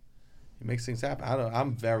 Yeah. He makes things happen.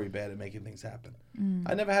 I'm very bad at making things happen. Mm.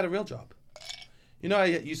 I never had a real job. I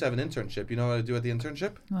used to have an internship. You know what I do at the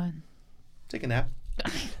internship? What? Take a nap.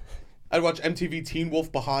 I'd watch MTV Teen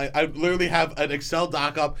Wolf behind. I'd literally have an Excel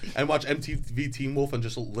doc up and watch MTV Teen Wolf and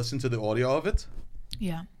just listen to the audio of it.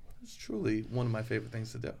 Yeah. It's truly one of my favorite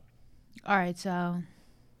things to do. All right, so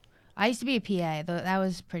I used to be a PA. That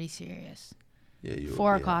was pretty serious. Yeah, you.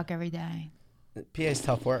 4 o'clock every day, PA's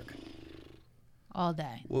tough work. all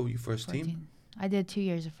day. What were you first team? 14. I did 2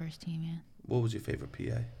 years of first team, yeah. What was your favorite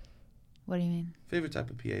PA? What do you mean? Favorite type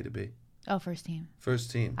of PA to be? Oh, first team.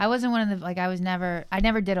 First team. I wasn't one of the, I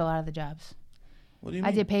never did a lot of the jobs. What do you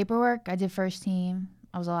mean? I did paperwork. I did first team.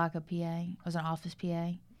 I was a lockup PA. I was an office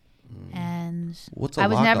PA. And What's a I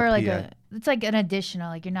was never lockup like PA? it's like an additional,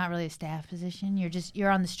 like you're not really a staff position.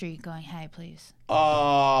 You're on the street going, hey, please.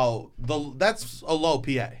 Oh, that's a low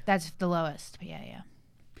PA. That's the lowest PA, yeah.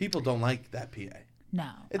 People don't like that PA.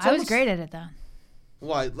 No. It's I was almost- great at it, though.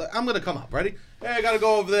 Why? I'm gonna come up. Ready? Hey, I gotta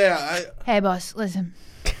go over there. Hey, boss, listen.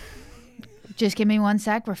 Just give me 1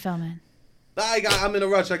 sec. We're filming. I'm in a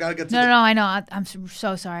rush. I gotta get to. No, I know. I'm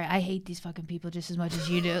so sorry. I hate these fucking people just as much as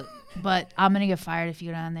you do. But I'm going to get fired if you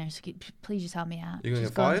go down there. So please just help me out. You're gonna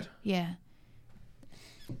Just get fired? Yeah.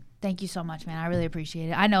 Thank you so much, man. I really appreciate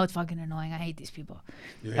it. I know it's fucking annoying. I hate these people.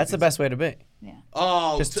 That's the best way to be. Yeah.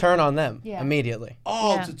 Oh, Just turn on them Yeah. immediately.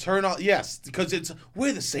 Yeah. to turn on. Yes, because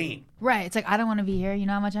we're the same. Right. It's like, I don't want to be here. You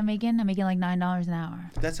know how much I'm making? I'm making like $9 an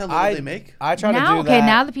hour. That's how little they make. I try now, to do that. okay,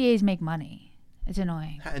 now the PAs make money. It's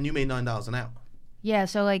annoying. And you made $9 an hour. Yeah,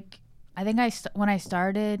 so like, I think when I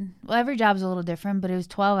started, well, every job's a little different, but it was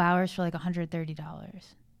 12 hours for like $130.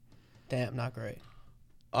 Damn, not great.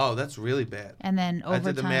 Oh, that's really bad. And then I overtime.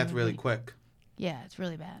 did the math would really be- quick. Yeah, it's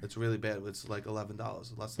really bad. It's really bad. It's like $11, less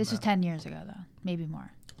than This that. was 10 years ago, though. Maybe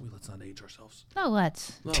more. Let's not age ourselves. No,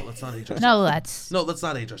 let's. No, let's not age ourselves. No, let's. No, let's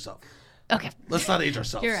not age ourselves. Okay. Let's not age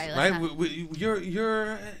ourselves. You're right, let's Right? not.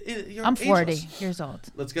 You're I'm 40 ageless. years old.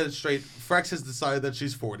 Let's get it straight. Frex has decided that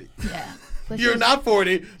she's 40. Yeah. Let's You're just- not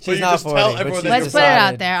 40, but She's you not just 40, tell but everyone she's that Let's you're put it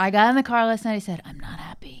 40. out there. I got in the car last night. I said, I'm not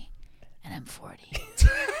happy. And I'm 40.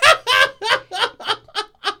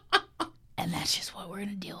 And that's just what we're going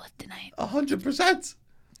to deal with tonight. 100%.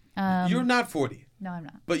 You're not 40, No, I'm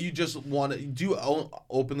not. but you just want to. Do you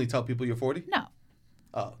openly tell people you're 40? No,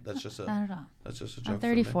 Oh, that's just a not at all. that's just a joke. I'm for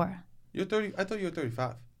me. 34. You're 30. I thought you were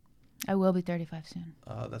 35. I will be 35 soon.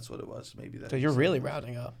 That's what it was. Maybe that. So you're really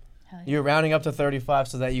rounding up. Hell yeah. You're rounding up to 35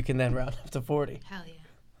 so that you can then round up to 40. Hell yeah.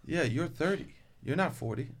 Yeah, you're 30. You're not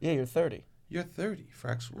 40. Yeah, you're 30. You're 30,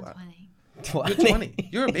 Frex. Wow. 20. You're 20.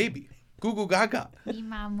 You're a baby. Google Gaga.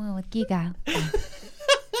 Imamu with Giga.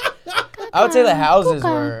 I would say the houses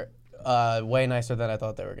were way nicer than I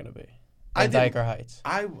thought they were going to be. I At didn't- Diker Heights.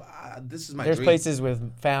 This is my There's dream. places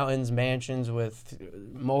with fountains, mansions with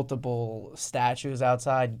multiple statues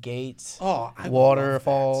outside, gates, Oh, I would love that.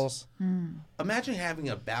 waterfalls. Imagine having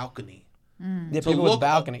a balcony Yeah, people with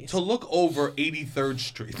balconies to look over 83rd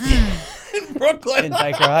Street in Brooklyn. in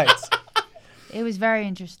Diker Heights. It was very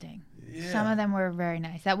interesting. Yeah. Some of them were very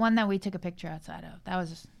nice. That one that we took a picture outside of, that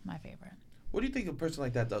was my favorite. What do you think a person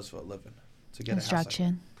like that does for a living? To get a house like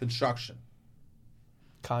Construction. that? Construction.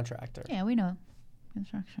 Contractor. Yeah, we know.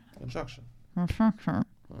 Construction. Construction.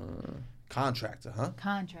 Contractor, huh?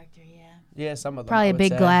 Contractor, yeah. Yeah, some of them. Probably I a would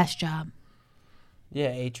big say. glass job.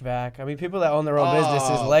 Yeah, HVAC. I mean, people that own their own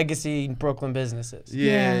businesses, Oh. legacy Brooklyn businesses.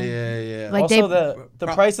 Yeah, Yeah. yeah. Like Also, they- the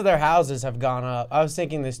price of their houses have gone up. I was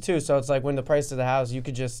thinking this too. So it's like when the price of the house, you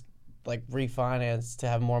could just like refinance to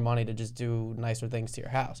have more money to just do nicer things to your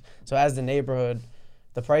house. So as the neighborhood,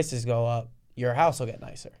 the prices go up, your house will get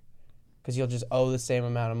nicer because you'll just owe the same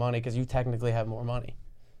amount of money because you technically have more money.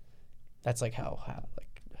 That's like how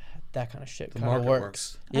like that kind of shit The kind of market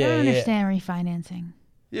works. I don't understand refinancing.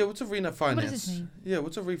 Yeah, what's a refinance? does this mean? Yeah,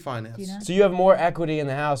 what's a refinance? Do you know? So you have more equity in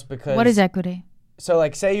the house because What is equity? So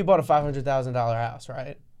like, say you bought a $500,000 house,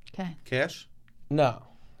 right? Okay. Cash? No,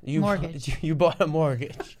 you Mortgage. you bought a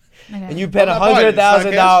mortgage. Okay. And you paid I'm not buying it. It's not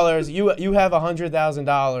 $100,000. You have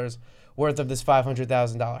 $100,000 worth of this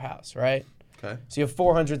 $500,000 house, right? Okay. So you have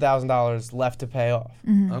 $400,000 left to pay off.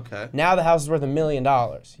 Okay. Now the house is worth $1 million.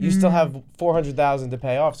 You still have $400,000 to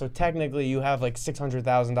pay off. So technically, you have like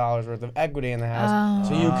 $600,000 worth of equity in the house.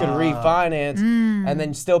 So you could refinance and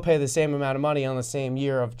then still pay the same amount of money on the same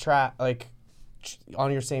year of track, like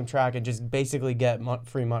on your same track, and just basically get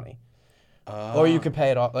free money. Or you could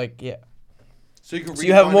pay it off, like So you can So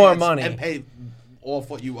you have more refinance money. and pay off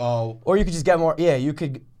what you owe. Or you could just get more. Yeah, you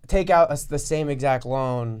could take out the same exact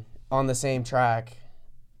loan on the same track,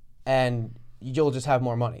 and you'll just have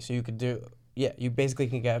more money. So you could do. Yeah, you basically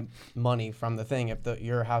can get money from the thing if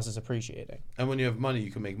your house is appreciating. And when you have money,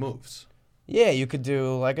 you can make moves. Yeah, you could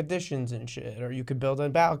do like additions and shit, or you could build a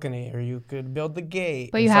balcony, or you could build the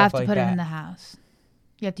gate. But and you stuff have to like put that. it in the house.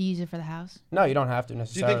 You have to use it for the house. No, you don't have to Do you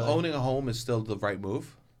necessarily. think owning a home is still the right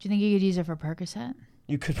move? Do you think you could use it for Percocet?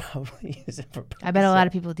 You could probably use it for. I bet a lot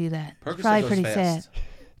of people do that. Percocet It's probably goes pretty fast. sad.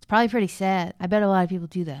 It's probably pretty sad. I bet a lot of people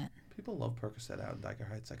do that. People love Percocet out in Diker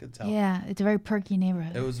Heights. I could tell. Yeah, it's a very perky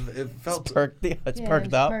neighborhood. It felt. It's perked. It's Yeah, perked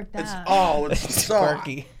it's up. perked It's up. it's so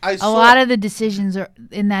perky. I A saw, lot of the decisions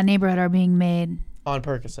in that neighborhood are being made On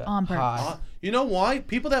Percocet. On purpose. High. You know why?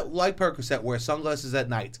 People that like Percocet wear sunglasses at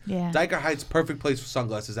night. Yeah. Diker Heights, perfect place for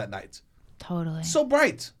sunglasses at night. totally. So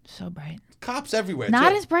bright. So bright. Cops everywhere. Not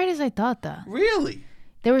too. as bright as I thought, though. Really?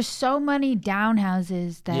 There were so many down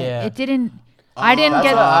houses that Yeah. it didn't. I didn't That's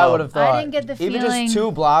get. what I would have thought. I didn't get the Even feeling. just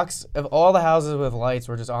 2 blocks, if all the houses with lights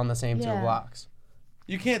were just on the same 2 Yeah. blocks.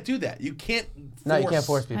 You can't do that. You can't. No, you can't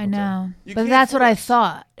force people I know, You but can't that's what I force.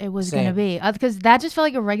 thought it was going to Same. be because that just felt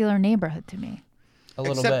like a regular neighborhood to me. A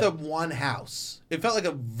little Except bit. the one house. It felt like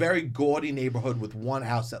a very gaudy neighborhood with one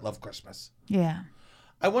house that loved Christmas. Yeah.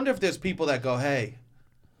 I wonder if there's people that go, hey,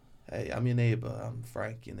 I'm your neighbor. I'm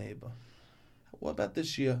Frank, your neighbor. What about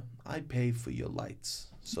this year? I pay for your lights.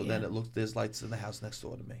 So then it looks, there's lights in the house next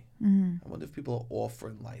door to me. I wonder if people are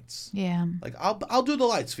offering lights. Yeah. Like, I'll do the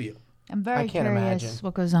lights for you. I'm very can't curious imagine.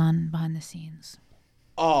 what goes on behind the scenes.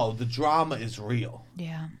 Oh, the drama is real.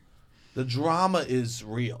 Yeah. The drama is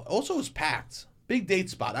real. Also, it's packed. Big date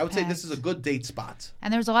spot. I would say this is a good date spot.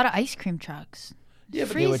 And there was a lot of ice cream trucks. Yeah,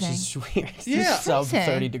 but Yeah, which freezing. is weird. It's Yeah. sub Freezing.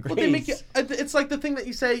 30 degrees. Well, they make it. It's like the thing that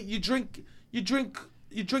you say. You drink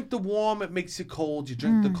the warm. It makes you cold. You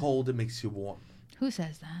drink the cold. It makes you warm. Who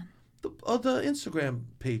says that? the Instagram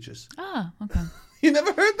pages. Oh, okay. You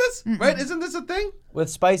never heard this? Right? Isn't this a thing? With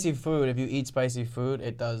spicy food, if you eat spicy food,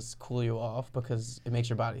 it does cool you off because it makes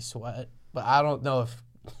your body sweat. But I don't know if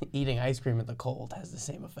eating ice cream in the cold has the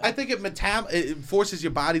same effect. I think it forces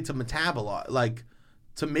your body to metabolize, like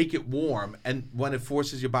to make it warm. And when it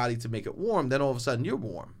forces your body to make it warm, then all of a sudden you're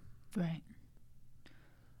warm. Right.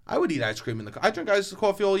 I would eat ice cream in the. I drink iced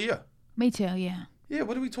coffee all year. Me too. Yeah. Yeah,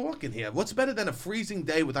 what are we talking here? What's better than a freezing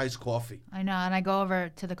day with iced coffee? I know, and I go over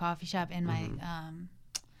to the coffee shop in my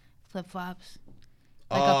flip flops,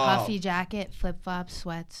 like Oh. a puffy jacket, flip flops,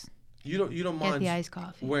 sweats. You don't Get mind the iced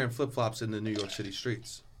coffee. wearing flip flops in the New York City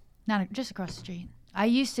streets? Not just across the street. I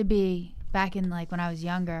used to be back in like when I was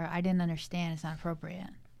younger. I didn't understand it's not appropriate,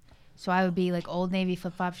 so I would be like Old Navy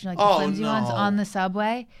flip flops, like the Oh, flimsy ones no. on the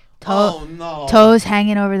subway, Oh no! toes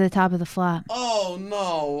hanging over the top of the flop. Oh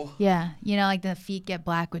no! Yeah, like the feet get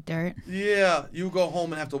black with dirt. Yeah, you go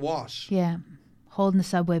home and have to wash. Yeah, holding the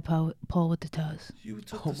subway pole with the toes. You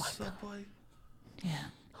took the subway. Yeah.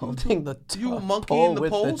 Holding the You were toe- monkey pole in the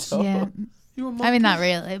with poles? toe. Yeah. You were. I mean, not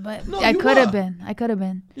really, but No, I you could have were. been. I could have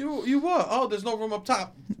been. You were. Oh, there's no room up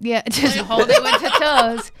top. Yeah, just hold it with the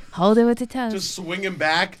toes. Hold it with the toes. Just swinging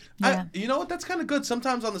back. Yeah. You know what? That's kind of good.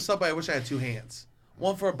 Sometimes on the subway, I wish I had two hands.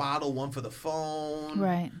 One for a bottle, one for the phone.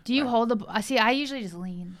 Right. Do you hold the? I see. I usually just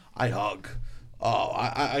lean. I hug. Oh,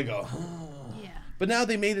 I go. Yeah. But now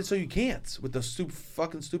they made it so you can't with the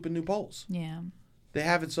fucking stupid new poles. Yeah. They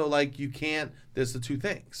have it so like you can't. There's the two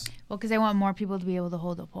things. Well, because they want more people to be able to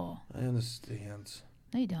hold the pole. I understand.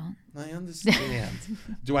 No, you don't. I understand.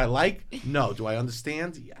 Do I like? No. Do I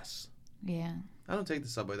understand? Yes. Yeah. I don't take the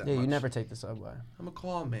subway that Yeah, much. you never take the subway. I'm a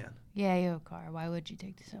car man. Yeah, you have a car. Why would you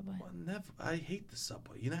take the subway? Well, never. I hate the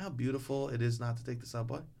subway. You know how beautiful it is not to take the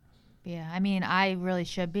subway? Yeah. I mean, I really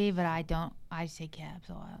should be, but I don't. I just take cabs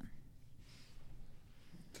a lot.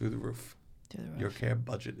 Through the roof. Through the roof. Your cab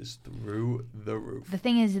budget is through the roof. The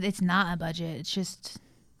thing is, it's not a budget. It's just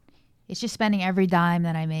spending every dime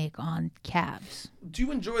that I make on cabs. Do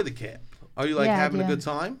you enjoy the cab? Are you like Yeah, I having a do. good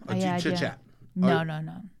time? Or do Yeah, you I do. chit chat? No.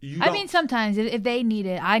 You I don't- mean, sometimes if they need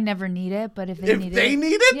it, I never need it. But if they If need they it,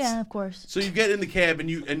 need it? yeah, of course. So you get in the cab and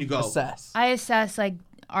you go. Assess. I assess like,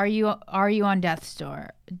 are you on death's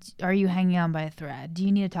door? Are you hanging on by a thread? Do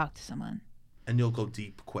you need to talk to someone? And you'll go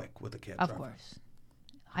deep quick with the cab Of driver. course,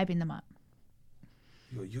 hyping them up.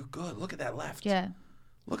 You're good. Look at that left. Yeah.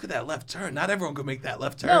 Look at that left turn. Not everyone can make that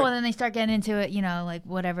left turn. No, and then they start getting into it. Like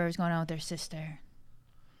whatever is going on with their sister.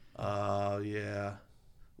 Yeah.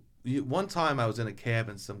 One time I was in a cab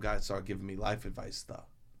and some guy started giving me life advice stuff.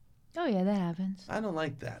 Oh yeah, that happens. I don't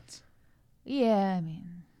like that. Yeah, I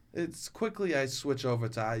mean, It's quickly I switch over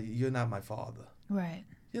to you're not my father. right.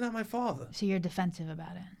 You're not my father. So you're defensive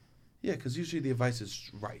about it. Yeah, because usually the advice is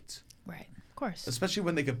right. Right. Of course. Especially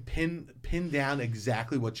when they could pin down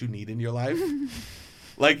exactly what you need in your life.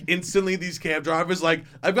 Like instantly these cab drivers, like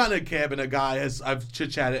I've gotten in a cab and a guy I've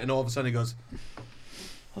chit-chatted and all of a sudden he goes,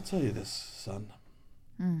 I'll tell you this, son.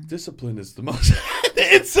 Discipline is the most.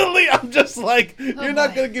 Instantly, I'm just like, you're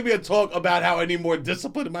not boy. going to give me a talk about how I need more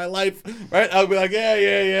discipline in my life, right? I'll be like,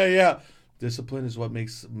 yeah. Discipline is what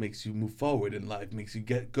makes you move forward in life, makes you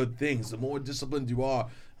get good things. The more disciplined you are,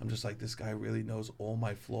 I'm just like, this guy really knows all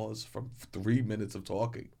my flaws from 3 minutes of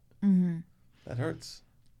talking. Mm-hmm. That hurts.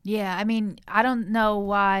 Yeah, I mean, I don't know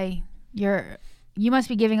why you must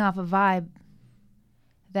be giving off a vibe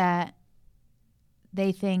that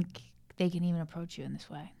they think they can even approach you in this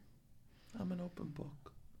way. I'm an open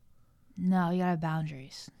book. No, you gotta have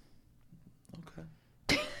boundaries.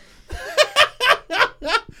 Okay.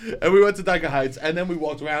 And we went to Dyker Heights, and then we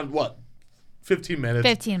walked around, 15 minutes?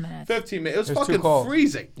 15 minutes. 15 minutes. It was It was too fucking cold.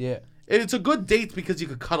 freezing. Yeah. It's a good date because you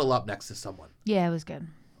could cuddle up next to someone. Yeah, it was good.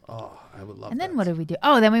 Oh, I would love And that. then what did we do?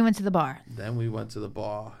 Oh, then we went to the bar. Then we went to the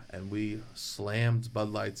bar, and we slammed Bud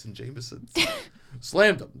Lights and Jamesons.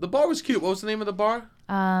 Slammed them. The bar was cute. What was the name of the bar?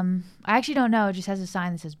 I actually don't know. It just has a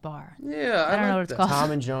sign that says bar. Yeah, I don't know like what it's that. called.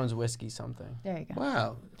 Tom and Jones whiskey something. There you go.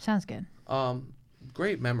 Wow. Sounds good.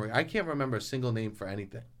 Great memory. I can't remember a single name for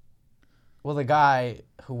anything. Well, the guy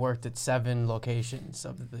who worked at 7 locations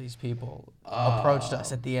of these people approached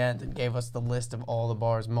us at the end and gave us the list of all the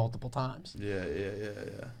bars multiple times. Yeah.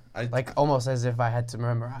 Like almost as if I had to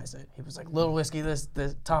memorize it. He was like, Little Whiskey, this,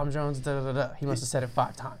 Tom Jones, da-da-da-da. He must have said it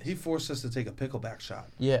 5 times. He forced us to take a pickleback shot.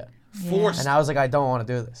 Yeah. Forced. And I was like, I don't want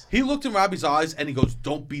to do this. He looked in Robbie's eyes and he goes,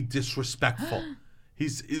 "Don't be disrespectful."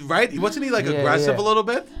 He's right. Wasn't he like Yeah, aggressive yeah. a little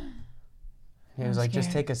bit? He was I'm like, just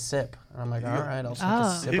scared. take a sip. And I'm like, all right, I'll take Oh,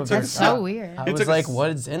 a sip He of took your a That's sip. so weird. I He was took a like, s- what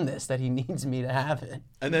is in this that he needs me to have it?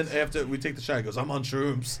 And then after we take the shot, he goes, "I'm on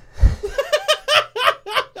shrooms."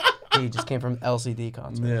 He just came from LCD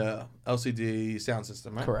concert. Yeah, LCD sound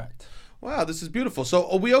system, right? Correct. Wow, this is beautiful.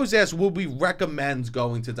 So we always ask, would we recommend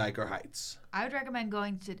going to Diker Heights? I would recommend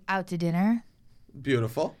going out to dinner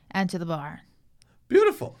Beautiful. and to the bar.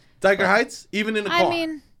 Beautiful. Diker Heights, even in a car. I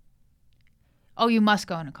mean, you must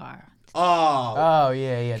go in a car. Oh. Oh,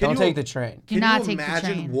 yeah. Can Don't you- take the train. Can not you take the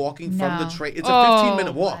imagine train. walking from the No. train? It's a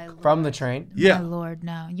 15-minute my walk. Lord. From the train? Yeah. My Lord,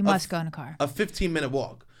 no. You must go in a car. A 15-minute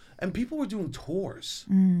walk. And people were doing tours.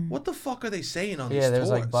 What the fuck are they saying on these Yeah, tours? there's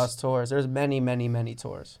like bus tours. There's many, many, many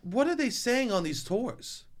tours. What are they saying on these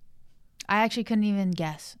tours? I actually couldn't even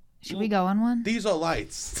guess. Should we go on one? These are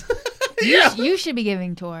lights. yeah. You should be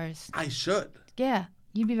giving tours. I should. Yeah,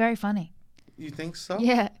 you'd be very funny. You think so?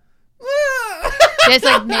 Yeah. There's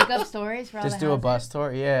like makeup stories for all Just the do a houses. bus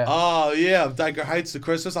tour. Yeah. Oh yeah, Diker Heights to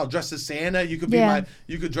Christmas. I'll dress as Santa. You could be Yeah.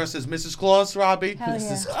 you could dress as Mrs. Claus, Robbie. Hell This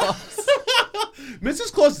yeah. is close.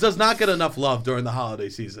 Mrs. Claus does not get enough love during the holiday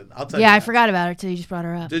season. I'll tell you. Yeah, I that. forgot about her till you just brought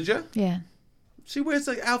her up. Did you? Yeah, She wears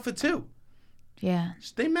the outfit too. yeah.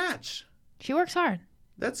 They match. She works hard.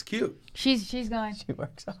 That's cute. She's going. She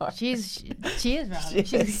works hard. She is Robin. She is.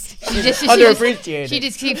 Underappreciated. She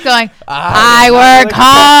just keeps going. I I work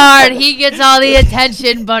hard. He gets all the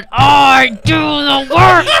attention, but I do the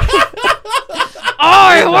work.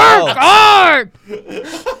 I work hard.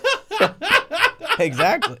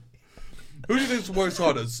 Exactly. Who do you think works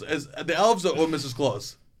harder, as the elves or Mrs.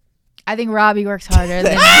 Claus? I think Robbie works harder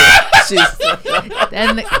than She's-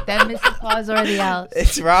 than Mrs. Claus or the elves.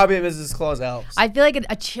 it's Robbie and Mrs. Claus elves. I feel like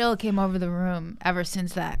a chill came over the room ever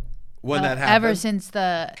since that. When that happened? Ever since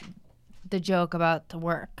the joke about the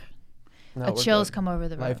work. No, A we're chill's good. come over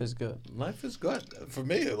the room. Life is good. Life is good. For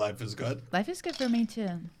me, life is good. Life is good for me too.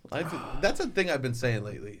 That's a thing I've been saying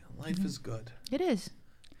lately. Life is good. It is.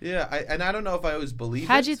 Yeah, and I don't know if I always believe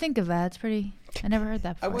How'd it. you think of that? It's pretty. I never heard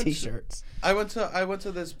that I before. went T-shirts. I went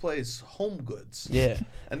to this place, Home Goods. Yeah.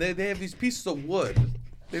 And they have these pieces of wood.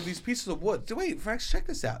 They have these pieces of wood. Wait, Frax, check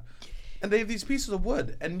this out. And they have these pieces of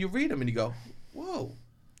wood, and you read them, and you go, "Whoa,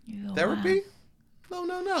 You go, therapy? wow.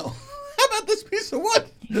 No. How about this piece of wood?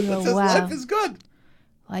 You go, It says wow. life is good."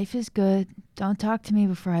 Life is good. Don't talk to me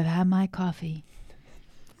before I've had my coffee.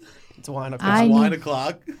 It's wine o'clock. I It's need- 9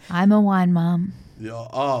 o'clock. I'm a wine mom. Yeah.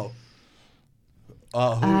 Oh. Who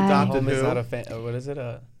I- adopted Home is who? not a fan. What is it?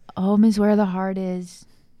 Home is where the heart is.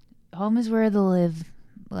 Home is where the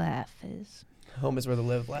laugh is. Home is where the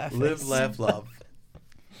live laugh Live, is. laugh, love.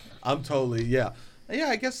 I'm totally yeah.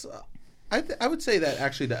 I guess I would say that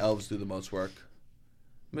actually the elves do the most work.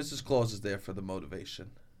 Mrs. Claus is there for the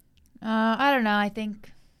motivation. I don't know. I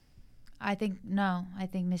think no. I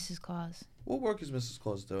think Mrs. Claus. What work is Mrs.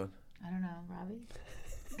 Claus doing? I don't know, Robbie.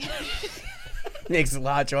 Makes a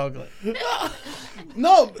lot of chocolate.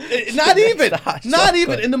 No, not even. The hot Not even.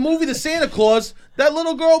 chocolate. In the movie The Santa Claus, that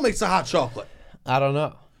little girl makes the hot chocolate. I don't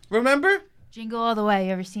know. Remember? Jingle All the Way.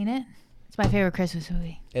 You ever seen it? It's my favorite Christmas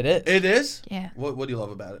movie. It is. It is? Yeah, What do you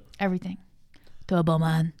love about it? everything. Turbo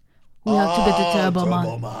Man. We have to get the Turbo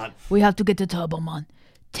Man. Man. We have to get the Turbo Man.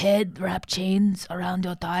 Ted, wrap chains around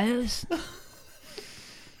your tires.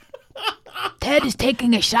 Ted is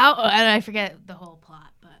taking a shower. And I forget the whole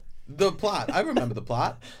plot, The plot. I remember the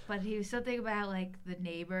plot. but he was something about like the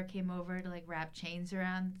neighbor came over to like wrap chains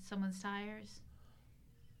around someone's tires.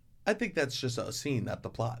 I think that's just a scene, not the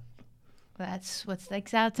plot. That's what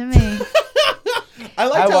sticks out to me. I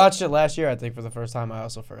like I how, watched it last year, I think, for the first time. I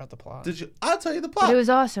also forgot the plot. Did you? I'll tell you the But plot. it was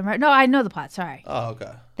awesome, right? No, I know the plot. Sorry. Oh,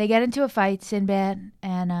 okay. They get into a fight, Sinbad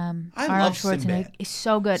and I Arnold love Schwarzenegger. Sinbad. It's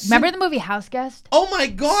so good. Remember the movie House Guest? Oh my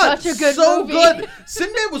God! Such a good so movie. good.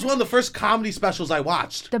 Sinbad was one of the first comedy specials I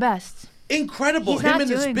watched. The best. Incredible. He's Him not in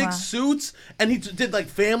his doing big well. suits, and he did like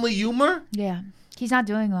family humor. Yeah. He's not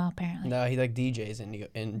doing well, apparently. No, he like DJs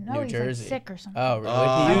in No, New he's Jersey. like sick or something. Oh, really?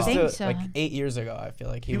 Oh. He I used think to, so. like 8 years ago, I feel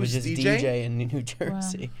like he, He was was just DJ? DJ in New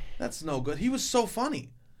Jersey. That's no good. He was so funny.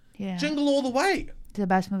 Yeah. Jingle All the Way. It's the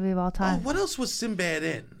best movie of all Oh, time. what else was Sinbad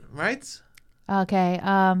in? Right? Okay.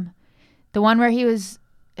 The one where he was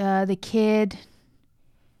the kid,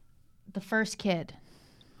 the first kid,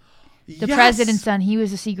 the Yes! president's son. He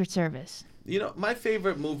was the Secret Service. You know, my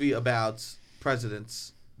favorite movie about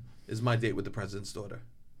presidents is My Date with the President's Daughter.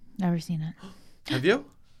 Never seen it. Have you?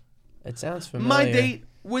 It sounds familiar. My Date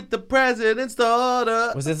with the President's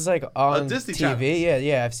Daughter. Was this like on Disney TV? Channel.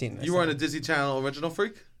 Yeah, I've seen this. You were on a Disney Channel original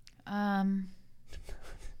freak?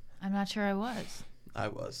 I'm not sure I was. I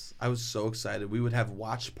was. I was so excited. We would have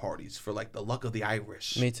watch parties for like the Luck of the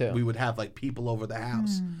Irish. Me too. We would have like people over the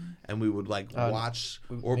house, and we would like watch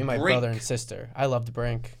or Me and my Brink. brother and sister. I loved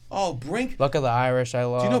Brink. Oh, Brink. Luck of the Irish, I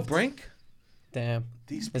love. Do you know Brink? Damn.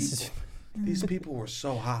 These This people. is These people were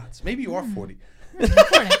so hot. Maybe you are 40.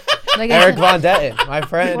 40. Like I Eric said, Von Detten, my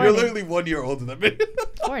friend. You're literally 1 year older than me.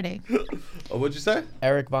 40. Oh, what'd you say?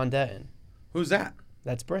 Eric Von Detten. Who's that?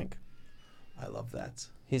 That's Brink. I love that.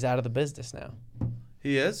 He's out of the business now.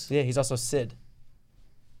 He is? Yeah, he's also Sid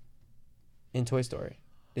in Toy Story.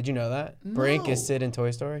 Did you know that? Brink is No. Sid in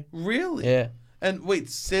Toy Story. Really? Yeah. And wait,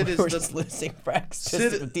 Sid is We're the. just losing Rex.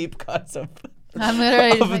 Sid- Just deep cuts of I'm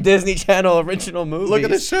literally of a Disney Channel original movies. Look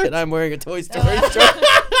at his shirt. And I'm wearing a Toy Story shirt.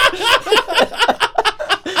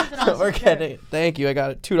 We're getting it. Thank you. I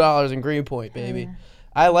got it $2 in Greenpoint, baby.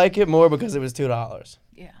 I like it more because it was $2.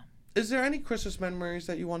 Yeah. Is there any Christmas memories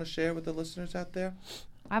that you want to share with the listeners out there?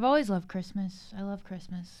 I've always loved Christmas. I love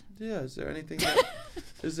Christmas. Yeah. Is there anything that?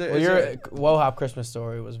 Is there? Well, is your there- WoHop Christmas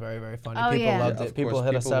story was very, very funny. Oh, People yeah. loved Yeah, it. of People course,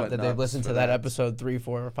 hit us people up went that they've nuts listened for to that that. episode 3,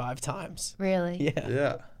 4, or 5 times. Really? Yeah.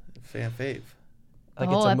 Yeah. Fan fave. The Like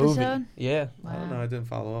whole it's a movie. episode? Yeah. I don't know. I didn't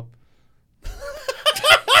follow up.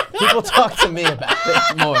 People talk to me about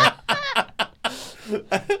it more.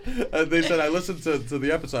 They said I listened to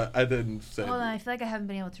the episode. I didn't say. Hold on, I feel like I haven't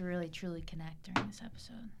been able to really truly connect during this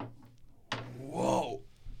episode. Whoa.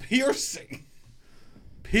 Piercing.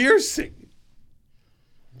 Piercing.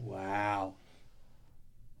 Wow.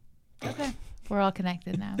 Okay. We're all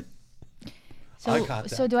connected now. So, Eye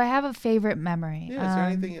contact. so do I have a favorite memory? Yeah, is there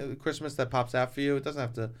anything at Christmas that pops out for you? It doesn't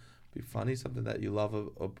have to be funny. Something that you love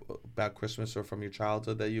about Christmas or from your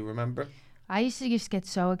childhood that you remember. I used to just get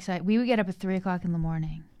so excited. We would get up at 3 o'clock in the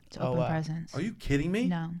morning to Oh, open wow. presents. Are you kidding me?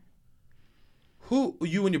 No, Who?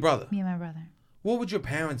 You and your brother? me and my brother. What would your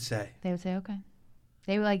parents say? They would say, okay.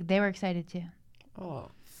 They were excited too. Oh.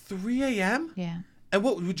 3 a.m. Yeah, And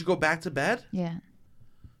what would you go back to bed? yeah.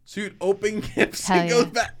 So you'd open gifts Hell and go yeah.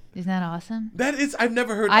 back. Isn't that awesome? That is, I've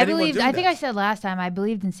never heard I anyone believed. do I think that. I said last time I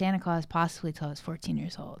believed in Santa Claus possibly till I was 14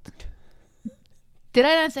 years old. Did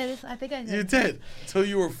I not say this? I think I did. You did till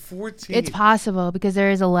you were 14. It's possible because there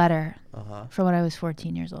is a letter Uh-huh. for when I was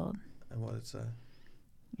 14 years old. And what did it say?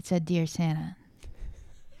 It said, "Dear Santa,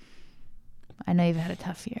 I know you've had a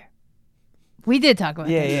tough year." We did talk about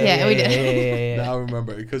Yeah, this. yeah, we did. yeah. Now I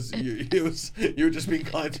remember because you were just being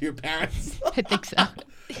kind to your parents. I think so.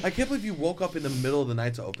 I can't believe you woke up in the middle of the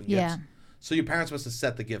night to open gifts. Yeah. So your parents must have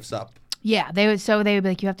set the gifts up. Yeah, they would. So they would be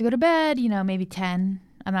like, "You have to go to bed." You know, maybe 10.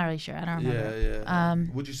 I'm not really sure. I don't remember. Yeah.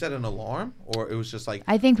 Would you set an alarm, or it was just like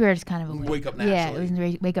I think we were just kind of awake. Wake up Yeah, it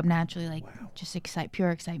naturally. was wake up naturally, like Wow. just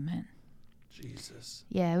pure excitement. Jesus?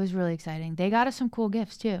 Yeah, it was really exciting. They got us some cool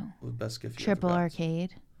gifts too. What the best gift you Triple ever got?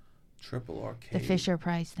 arcade, Triple arcade. the Fisher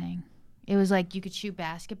Price thing. It was like you could shoot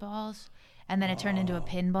basketballs, and then it turned into a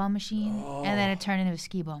pinball machine, and then it turned into a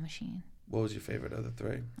skee ball machine. What was your favorite of the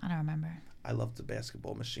three? I don't remember. I loved the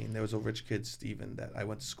basketball machine. There was a rich kid, Steven, that I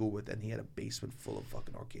went to school with, and he had a basement full of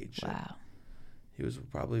fucking arcade shit. Wow. He was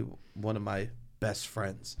probably one of my best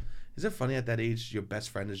friends. Is it funny at that age your best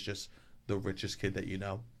friend is just the richest kid that you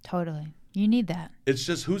know? Totally. You need that. It's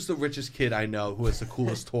just who's the richest kid I know who has the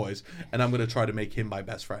coolest toys, and I'm going to try to make him my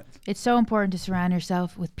best friend. It's so important to surround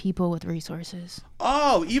yourself with people with resources.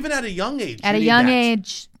 Oh, even at a young age. At you a need young that.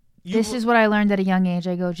 age, You this were- is what I learned at a young age.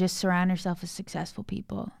 I go, just surround yourself with successful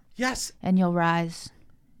people, Yes, and you'll rise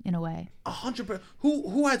in a way. 100%.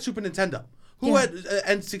 Who had Super Nintendo? Who Yeah. had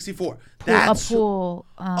N64? A pool.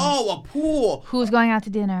 Oh, a pool. Who's going out to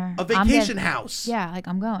dinner? A I'm vacation getting- house. Yeah, like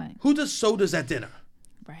I'm going. Who does sodas at dinner?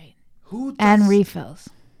 Right. Who does... And refills.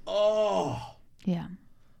 Oh. Yeah.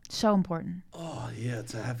 So important. Oh, yeah,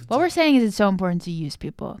 to have... What we're saying is it's so important to use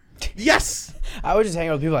people. Yes! I would just hang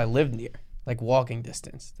out with people I lived near, like walking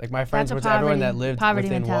distance. Like my friends That's a went to everyone that poverty- lived poverty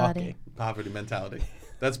within mentality. walking. Poverty mentality.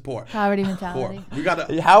 That's poor. Poverty Poor. mentality. We got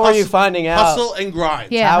to... How are you finding out? Hustle and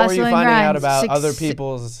grind. Yeah, How are hustle you and finding grind. out about other Suc-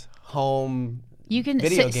 people's home? You can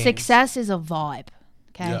video games? success is a vibe.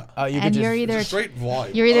 Okay. Yeah. Oh, you could And just- you're It's either a straight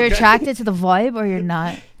vibe. you're either okay? attracted to the vibe or you're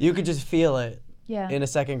not. You could just feel it Yeah. in a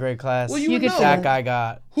second grade class. Well, you You would could know. that guy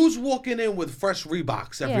got. Who's walking in with fresh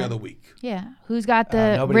Reeboks every Yeah. other week? Yeah. Who's got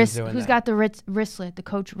the nobody's wrist? doing Who's that. got the wristlet? The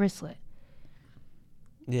Coach wristlet.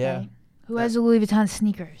 Yeah. Right? Who has the Louis Vuitton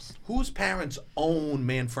sneakers? Whose parents own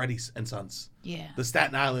Manfredi's and Sons? Yeah. The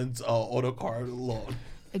Staten Island auto car loan.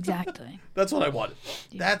 Exactly. That's what I wanted.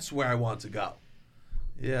 That's where I want to go.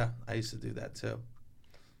 Yeah, I used to do that too.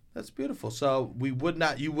 That's beautiful. So you would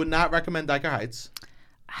not recommend Diker Heights?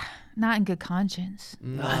 Not in good conscience.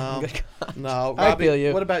 No, no. I Robbie, feel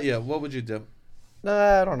you. What about you? What would you do?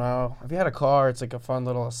 I don't know. If you had a car, it's like a fun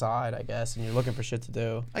little aside, I guess, and you're looking for shit to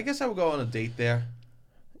do. I guess I would go on a date there.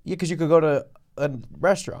 Yeah, because you could go to a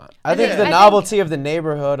restaurant. I think Yeah. the I novelty of the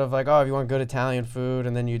neighborhood of like, oh, if you want good Italian food,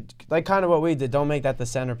 and then you like kind of what we did. Don't make that the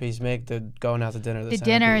centerpiece. Make the going out to dinner The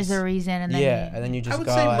dinner is centerpiece. the reason, and then Yeah, and then you just I would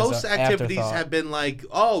go say as most a activities afterthought. have been like,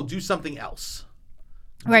 oh, do something else.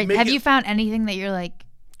 Right. Make Have it- you found anything that you're like,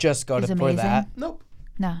 Just go It's to for amazing. that. Nope.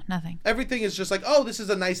 no, nothing. Everything is just like, oh, this is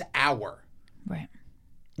a nice hour, Right.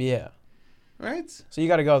 Yeah. right? So you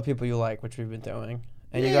got to go with people you like, which we've been doing,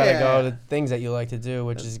 and you got to go Yeah. to things that you like to do,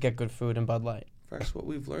 which is get good food and Bud Light. Fresh, what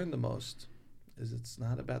we've learned the most is it's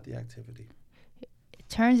not about the activity. It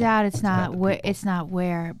turns out it's about not the where people. it's not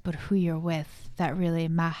where, but who you're with that really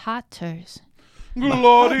matters.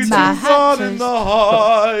 Glory to God in the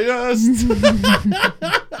highest.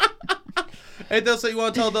 Anything else that you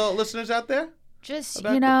want to tell the listeners out there? Just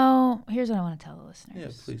About here's what I want to tell the listeners.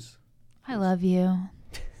 Yeah, please. I love you.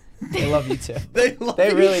 They love you too. They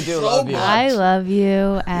really do love you. I love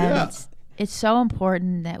you, and Yeah. it's so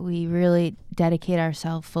important that we really dedicate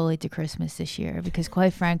ourselves fully to Christmas this year because,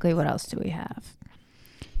 quite frankly, what else do we have?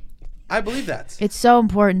 I believe that. It's so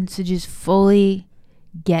important to just fully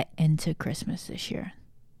get into Christmas this year.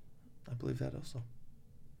 I believe that also.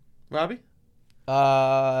 Robbie?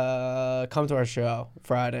 Come to our show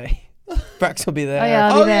Friday. Brex will be there. Oh, yeah,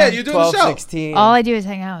 I'll be Oh, yeah, there. you're doing the show. 12:16. All I do is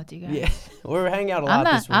hang out with you guys. Yeah, we're hanging out a lot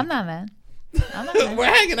this week. I'm not mad. I'm not mad. We're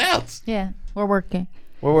hanging out. Yeah, we're working.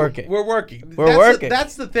 We're working. We're working. We're That's working.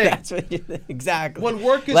 That's the thing. That's what you exactly. When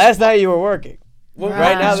work is Last night you were working. when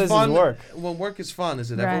Right work now this is fun, work. When work is fun,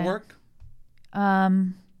 is it Right. ever work?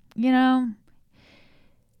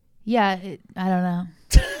 Yeah, I don't know.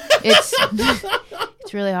 It's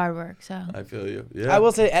it's really hard work. So I feel you. Yeah. I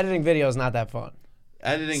will say editing video is not that fun.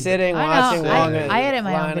 Editing. Sitting, I know. watching, long. I edit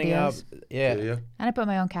my own lining up. videos. Yeah, Yeah. and I put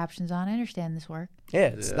my own captions on. I understand this work. yeah.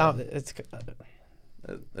 It's Yeah. not. It's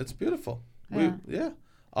It's beautiful. Yeah. Yeah.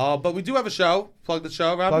 But we do have a show. Plug the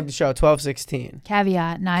show, Robbie. plug the show. 12:16.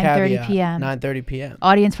 Caveat: 9:30 Caveat, p.m. 9:30 p.m.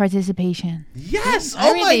 Audience participation. Yes. I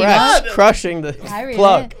Oh read my the God. Brex crushing the I read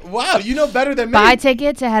plug. it. Wow, you know better than me. Buy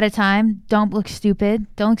tickets ahead of time. Don't look stupid.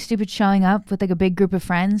 Don't look stupid showing up with like a big group of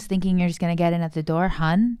friends thinking you're just gonna get in at the door.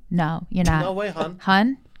 Hun? No, you're not. No way, hun.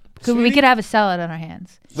 Hun? We Sweetie? could have a sellout on our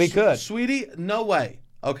hands. We could. Sweetie, no way.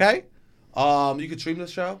 Okay? You could stream the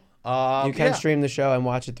show. You can yeah. stream the show and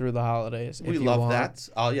watch it through the holidays. We if you love want.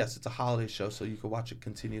 that. Yes, it's a holiday show, so you can watch it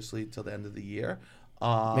continuously till the end of the year.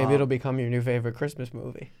 Maybe it'll become your new favorite Christmas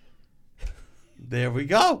movie. There we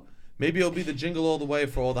go. Maybe it'll be the jingle all the way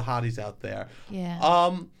for all the hotties out there. Yeah.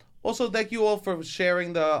 Also, thank you all for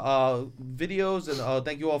sharing the videos, and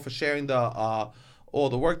thank you all for sharing the all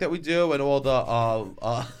the work that we do and all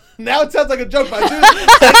the. Now it sounds like a joke, but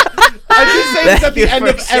I do say this at the end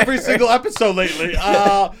of every single episode lately.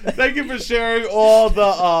 Thank you for sharing all the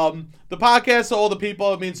podcasts to all the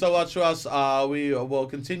people. It means so much to us. We will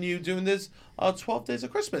continue doing this 12 days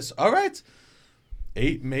of Christmas. All right.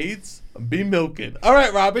 8 maids be milking. All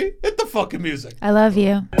right, Robbie, hit the fucking music. I love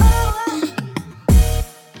you.